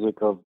the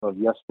music of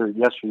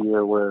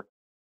yesteryear, where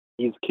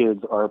these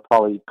kids are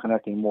probably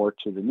connecting more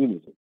to the new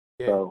music.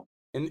 Yeah. So,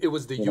 and it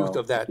was the youth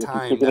of that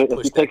time that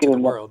pushed that to the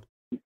world.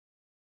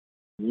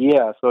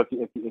 Yeah, so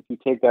if you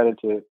take that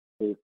into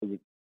in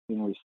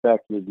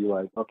respect, you'd be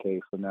like, okay,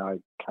 so now I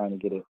kind of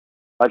get it.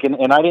 Like,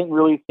 and I didn't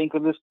really think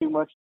of this too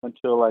much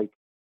until like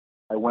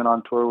I went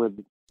on tour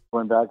with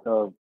Black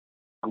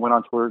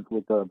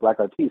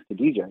Eyed Peas to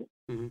DJ.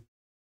 Mm-hmm.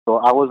 So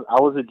I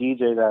was a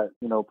DJ that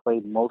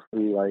played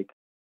mostly, like,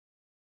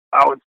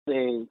 I would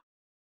say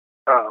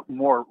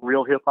more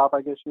real hip hop,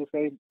 I guess you would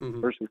say,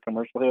 versus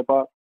commercial hip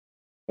hop.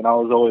 And I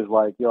was always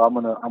like, yo, I'm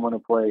gonna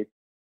play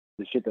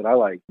the shit that I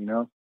like, and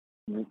then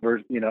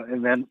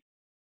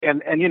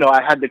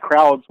I had the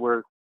crowds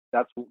where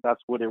that's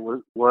what it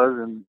was,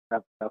 and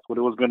that's what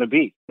it was going to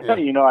be. Yeah.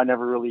 I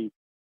never really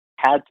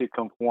had to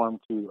conform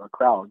to a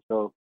crowd,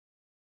 so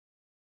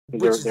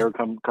they were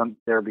come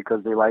there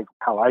because they like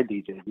how I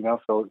DJ,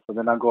 So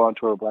then I go on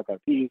tour with Black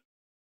Eyed Peas.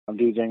 I'm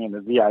DJing in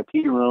the VIP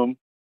room,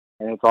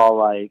 and it's all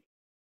like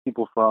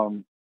people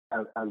from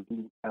as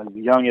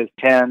young as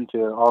 10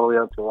 to all the way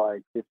up to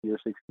like 50 or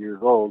 60 years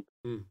old,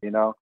 and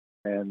the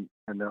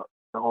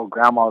whole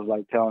grandma's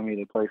like telling me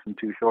to play some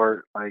Too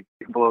Short, like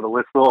blow the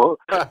whistle,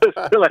 so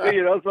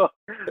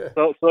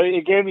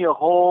it gave me a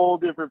whole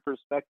different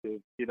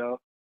perspective,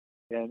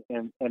 and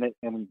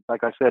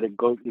like I said, it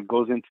goes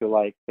into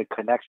like the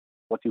connection.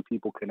 What do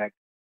people connect?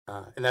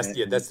 And that's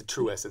the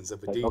true essence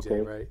of a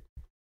DJ, right?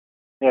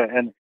 Yeah,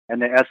 and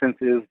the essence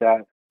is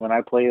that when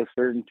I play a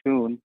certain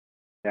tune,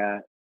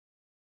 that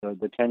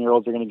the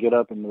 10-year-olds are going to get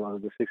up, and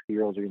the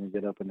 60-year-olds are going to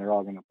get up, and they're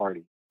all going to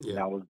party. Yeah,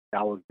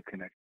 that was the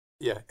connection.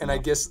 Yeah, and I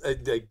guess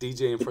like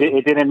DJing.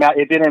 It didn't matter.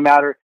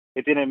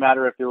 It didn't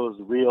matter if it was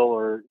real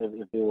or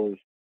if it was,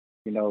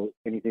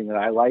 anything that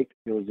I liked.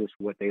 It was just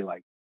what they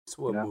liked. It's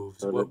what moves.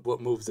 So what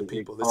moves the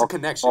people. It's a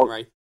connection,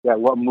 right? Yeah,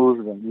 what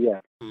moves them.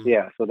 Yeah,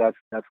 yeah. So that's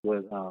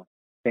what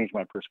changed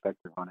my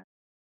perspective on it.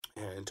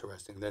 Yeah,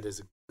 interesting. That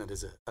is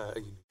a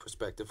unique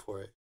perspective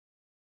for it.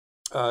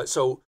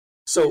 So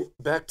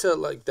back to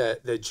like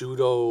the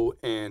judo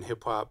and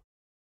hip hop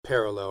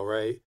parallel,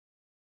 right?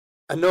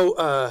 I know.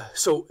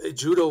 So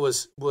judo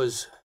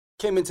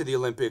came into the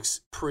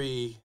Olympics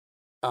pre,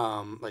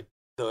 like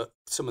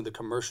some of the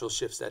commercial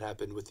shifts that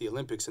happened with the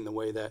Olympics in the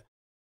way that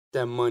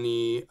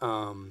money,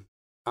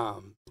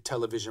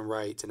 television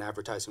rights and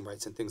advertising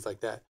rights and things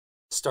like that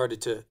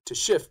started to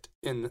shift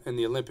in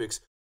the Olympics,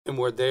 and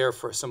we're there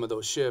for some of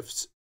those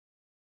shifts.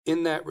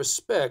 In that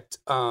respect,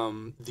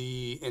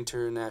 the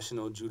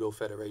International Judo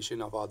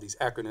Federation, of all these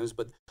acronyms,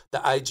 but the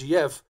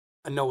IGF,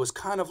 I know, was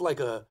kind of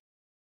like a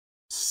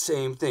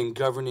same thing,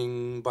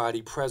 governing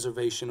body,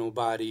 preservational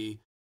body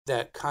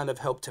that kind of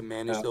helped to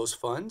manage those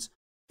funds.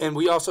 And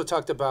we also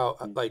talked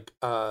about like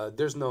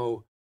there's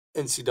no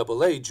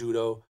NCAA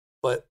judo,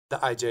 but the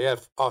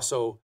IJF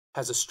also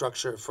has a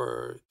structure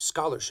for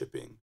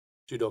scholarshiping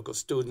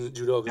judokas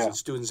and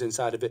students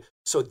inside of it.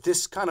 So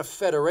this kind of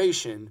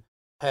federation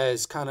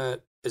has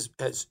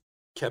has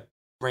kept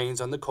reins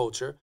on the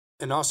culture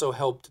and also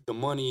helped the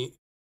money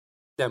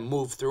that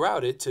moved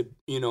throughout it to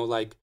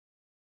like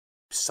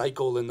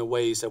cycle in the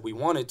ways that we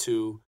wanted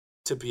to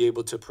be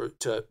able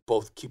to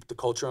both keep the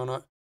culture on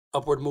a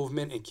upward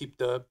movement and keep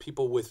the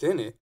people within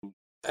it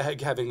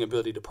having the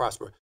ability to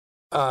prosper.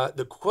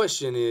 The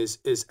question is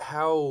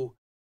how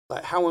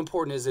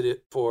important is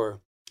it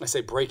for, I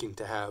say, breaking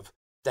to have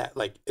that,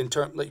 like in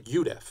term like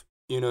UDEF,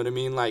 you know what I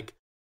mean? Like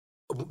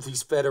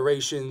these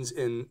federations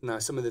and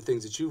some of the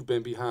things that you've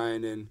been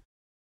behind, and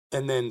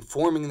then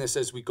forming this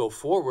as we go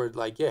forward,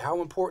 like, yeah,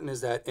 how important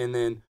is that? And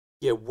then,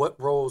 yeah, what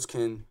roles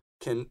can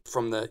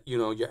from the,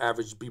 your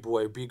average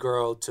b-boy or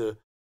b-girl to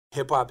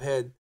hip-hop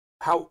head,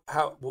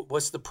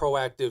 what's the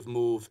proactive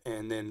move,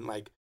 and then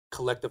like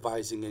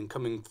collectivizing and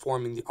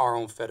forming our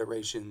own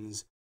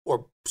federations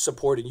or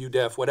supporting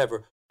UDEF,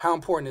 whatever. How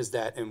important is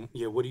that? And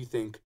yeah, what do you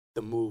think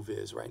the move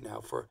is right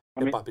now for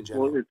hip hop in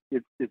general? Well,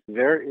 it's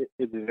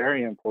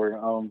very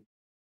important.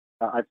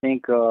 I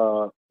think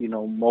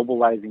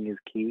mobilizing is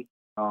key.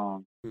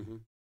 Mm-hmm.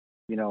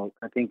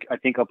 I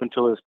think up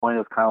until this point it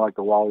was kind of like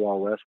the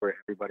Wild West, where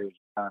everybody was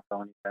kind of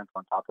throwing events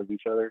on top of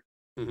each other,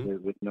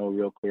 Mm-hmm. with no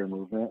real clear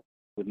movement.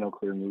 With no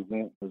clear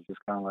movement, it was just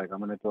kind of like, I'm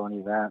going to throw an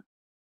event.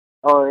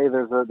 Oh, hey,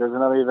 there's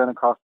another event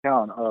across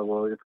town. Oh,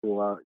 well, it's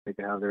cool. They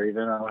can have their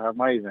event. I'll have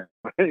my event,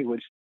 right?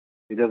 Which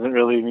it doesn't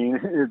really mean.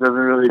 It doesn't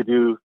really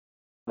do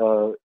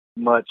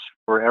much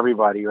for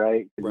everybody,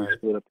 right? Because you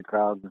split up the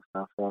crowds and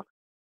stuff.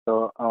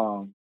 So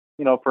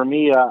for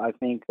me, I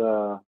think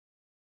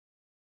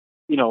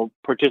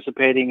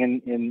participating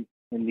in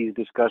these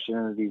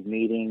discussions, these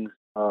meetings,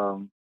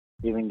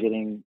 even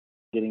getting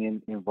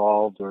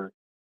involved, or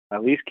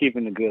at least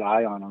keeping a good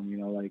eye on them.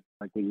 Like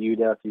with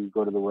UDEF, you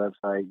go to the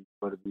website, you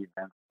go to the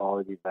events,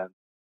 follow the events.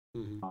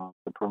 Mm-hmm.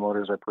 The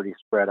promoters are pretty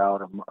spread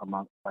out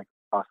among like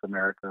across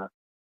America.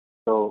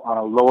 So on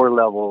a lower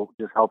level,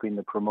 just helping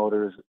the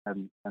promoters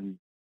and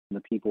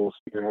the people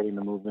spearheading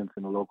the movements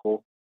in the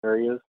local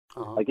areas,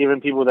 like even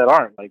people that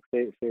aren't, like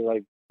say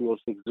like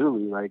 206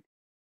 Zulu, like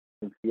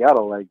in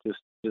Seattle, like just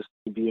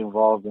to be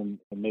involved and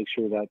make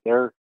sure that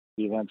their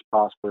events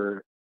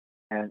prosper,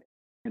 and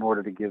in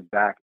order to give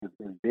back is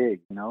big.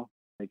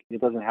 Like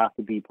it doesn't have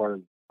to be part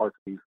of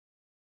these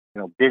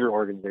bigger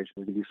organizations.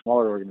 It could be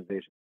smaller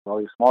organizations. All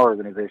these smaller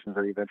organizations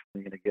are eventually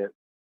going to get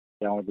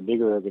down with the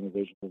bigger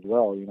organizations as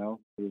well.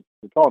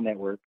 It's all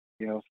network.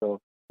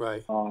 So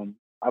right.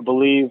 I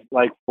believe,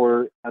 like,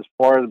 for as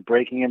far as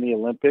breaking in the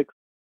Olympics,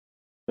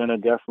 gonna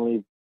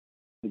definitely,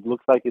 it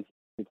looks like it's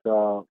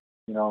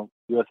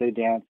USA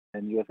Dance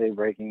and USA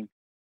Breaking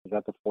is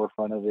at the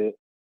forefront of it.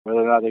 Whether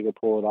or not they could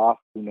pull it off,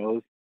 who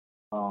knows?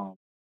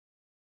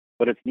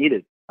 But it's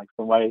needed. Like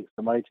somebody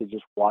to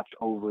just watch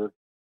over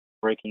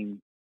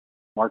breaking,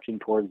 marching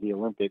towards the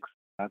Olympics.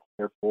 That's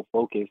their full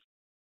focus.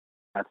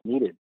 That's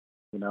needed.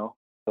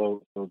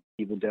 So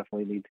people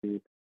definitely need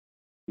to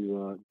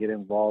get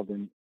involved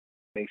and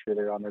make sure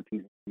they're on their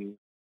P's and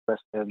Q's,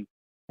 and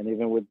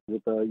even with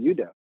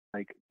UDEF,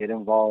 like get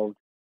involved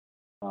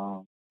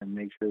and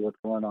make sure what's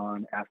going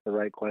on, ask the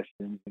right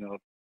questions.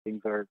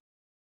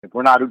 If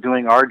we're not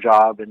doing our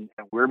job and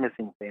we're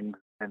missing things,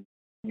 and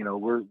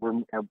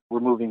we're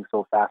moving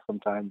so fast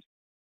sometimes,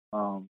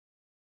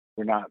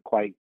 we're not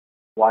quite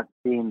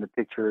seeing the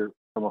picture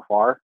from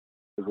afar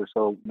because we're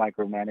so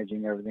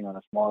micromanaging everything on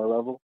a smaller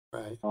level.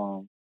 Right.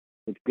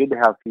 It's good to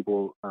have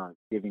people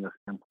giving us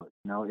input.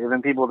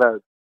 Even people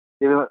that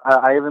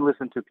I even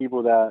listen to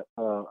people that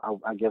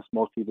I guess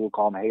most people would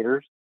call them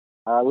haters.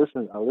 I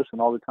listen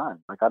all the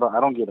time. Like I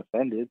don't get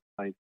offended.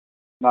 Like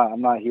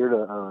I'm not here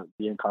to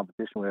be in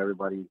competition with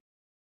everybody,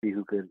 see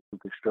who could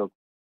stroke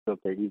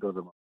their ego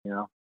the most.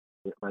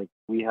 Like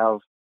we have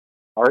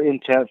our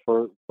intent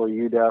for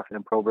UDEF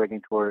and Pro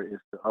Breaking Tour is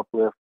to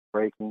uplift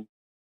breaking,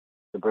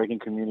 the breaking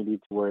community,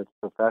 to where it's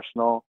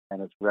professional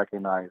and it's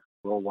recognized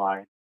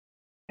worldwide,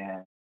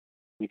 and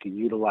we can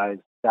utilize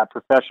that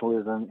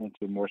professionalism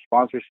into more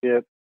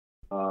sponsorship,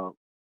 more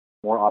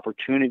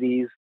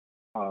opportunities.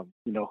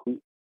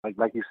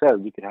 Like you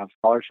said, we could have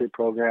scholarship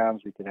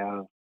programs, we could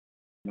have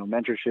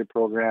mentorship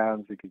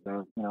programs, we could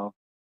have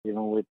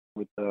even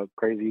with the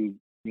crazy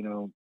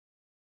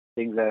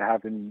things that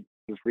happened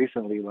just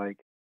recently, like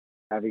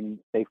having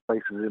safe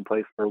places in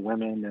place for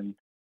women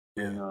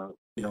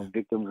and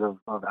victims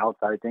of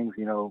outside things,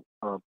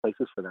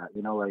 places for that,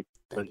 like,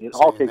 but it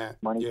all takes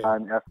money,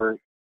 time, effort,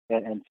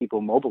 and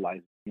people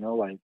mobilize,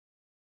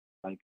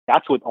 like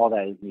that's what all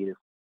that is needed.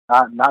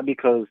 Not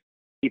because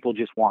people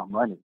just want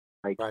money.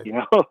 Like, right.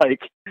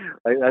 Like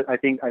I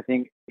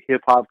think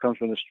hip hop comes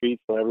from the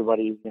streets, so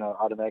everybody,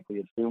 automatically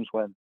assumes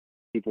when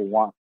people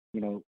want,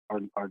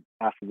 are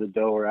after the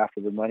dough or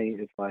after the money,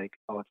 it's like,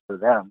 oh, it's for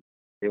them.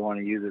 They want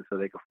to use it so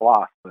they can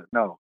floss. But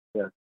no,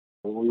 what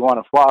we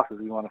want to floss is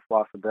we want to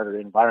floss a better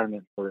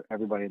environment for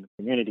everybody in the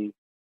community,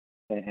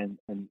 and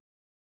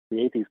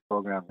create these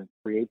programs and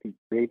create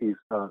these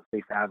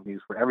safe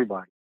avenues for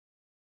everybody.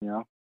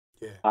 Yeah.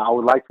 I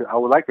would like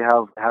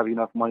to have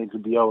enough money to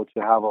be able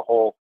to have a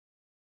whole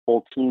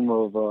team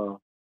of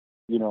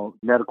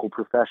medical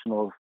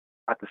professionals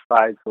at the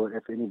side, so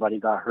if anybody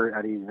got hurt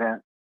at an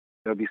event,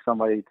 there'll be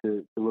somebody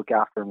to look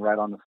after them right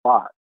on the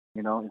spot,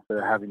 instead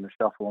of having to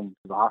shuffle them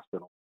to the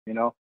hospital.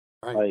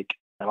 Right. Like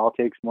that all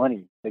takes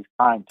money, takes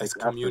time, takes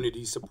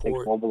community effort, support,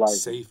 takes mobilizing,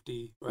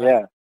 safety.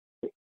 Right?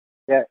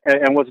 Yeah.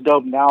 And what's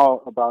dope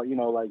now about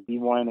like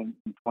D1 in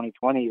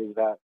 2020 is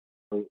that,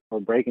 or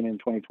breaking in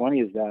 2020,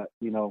 is that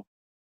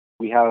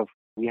we have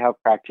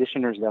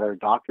practitioners that are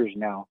doctors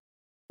now,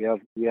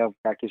 We have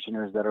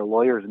practitioners that are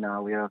lawyers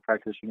now. We have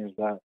practitioners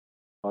that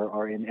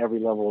are in every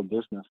level of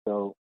business.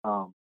 So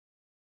to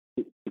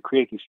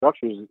create these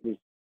structures is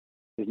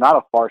not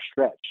a far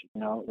stretch.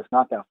 It's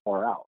not that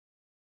far out.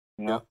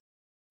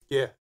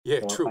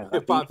 Yeah, so true.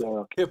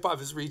 Hip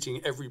hop is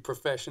reaching every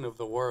profession of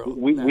the world.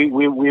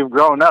 We've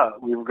grown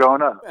up. We've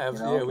grown up.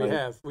 Yeah, we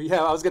have.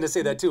 I was going to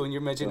say that too, and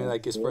you're mentioning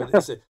like it's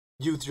a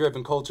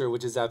youth-driven culture,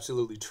 which is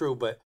absolutely true.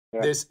 But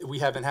we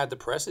haven't had the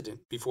precedent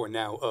before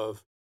now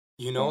of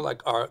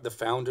like the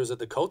founders of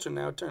the culture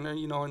now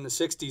turning in the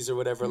 60s or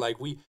whatever. Like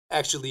we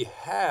actually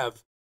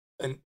have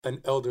an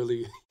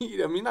elderly.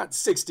 I mean, not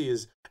 60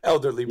 is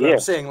elderly, but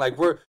I'm saying like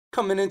we're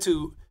coming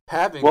into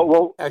having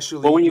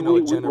actually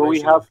a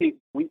generation.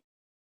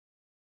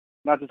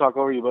 Not to talk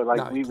over you, but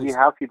like we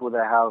have people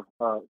that have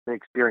the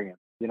experience.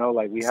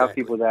 Like we have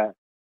people that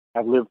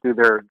have lived through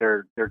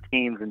their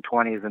teens and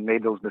 20s and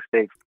made those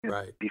mistakes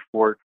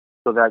before,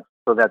 so that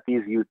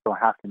these youth don't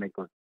have to make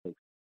those mistakes.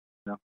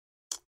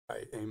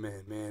 Right,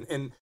 amen,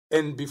 man.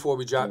 And before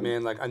we drop,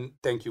 man, like I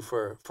thank you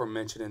for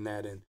mentioning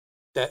that and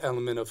that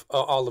element of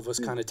all of us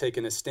kind of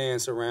taking a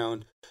stance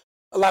around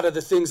a lot of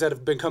the things that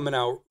have been coming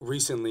out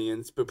recently,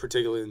 and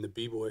particularly in the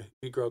B-boy,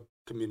 B-girl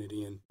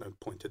community, and I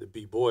point to the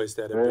B-boys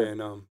that have been,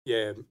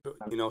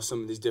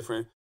 some of these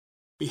different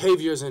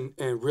behaviors and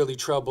really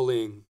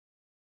troubling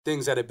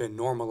things that have been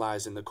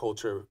normalized in the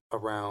culture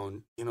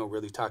around,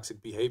 really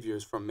toxic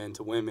behaviors from men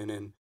to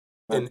women.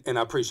 And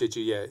I appreciate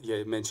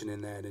you,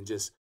 mentioning that, and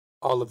just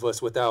all of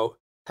us, without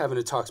having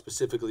to talk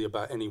specifically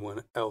about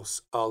anyone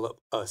else, all of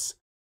us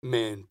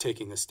men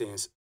taking a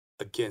stance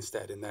against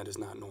that, and that is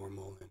not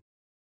normal.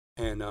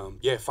 And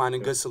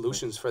finding good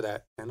solutions for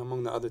that, and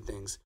among the other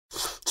things,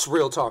 it's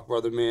real talk,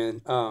 brother,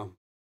 man.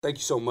 Thank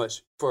you so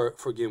much for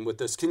getting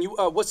with us. Can you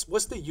what's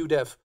the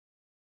UDEF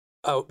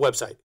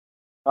website?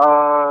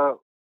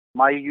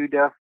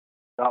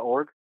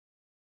 myudef.org,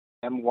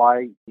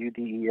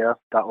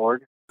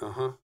 myudef.org.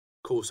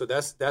 Cool. So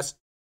that's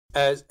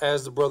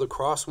as the brother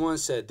Cross One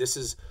said,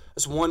 that's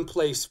one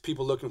place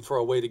people looking for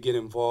a way to get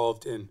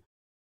involved and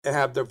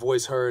have their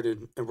voice heard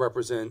and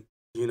represent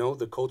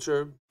the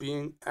culture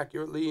being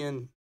accurately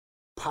and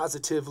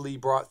positively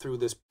brought through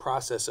this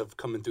process of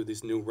coming through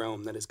this new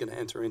realm that is going to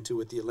enter into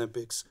with the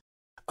Olympics.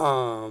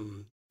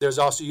 There's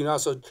also, you can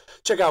also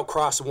check out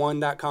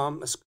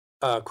cross1.com.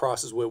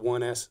 Cross is with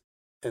one S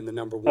and the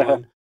number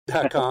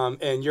 1.com.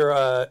 And you're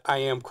I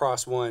am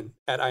Cross One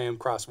at I am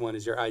Cross One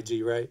is your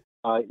IG, right?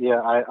 I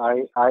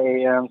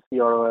am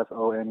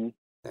CROSONE.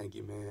 Thank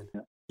you, man.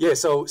 Yeah.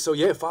 So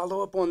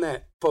follow up on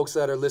that, folks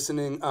that are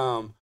listening.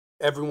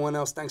 Everyone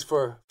else, thanks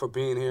for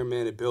being here,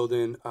 man, and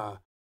building.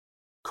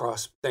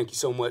 Cross, thank you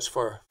so much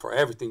for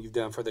everything you've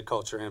done for the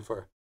culture and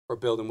for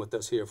building with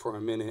us here for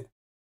a minute.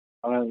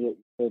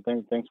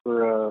 Thanks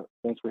for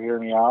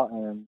hearing me out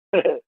and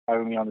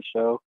having me on the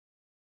show.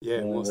 Yeah,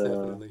 most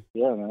definitely.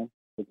 Yeah, man.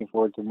 Looking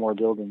forward to more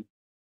building.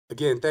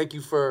 Again, thank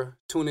you for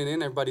tuning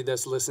in, everybody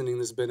that's listening.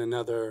 This has been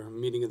another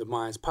Meeting of the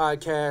Minds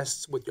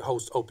podcast with your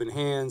host, Open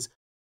Hands.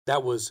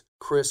 That was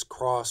Chris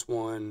Cross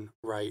One,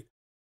 right?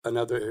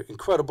 Another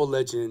incredible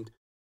legend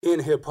in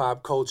hip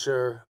hop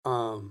culture.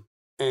 And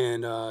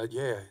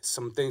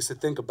some things to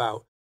think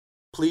about.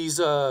 Please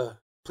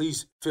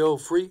feel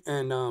free.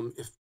 And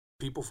if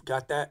people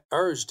got that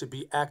urge to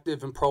be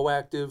active and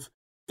proactive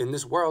in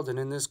this world and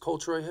in this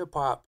culture of hip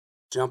hop,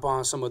 jump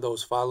on some of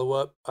those follow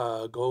up.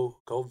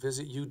 Go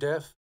visit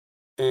UDEF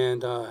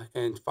and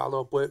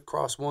follow up with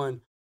Cross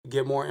One.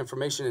 Get more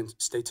information and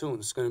stay tuned.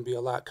 It's going to be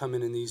a lot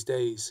coming in these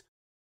days.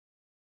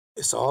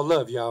 It's all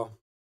love, y'all.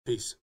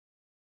 Peace.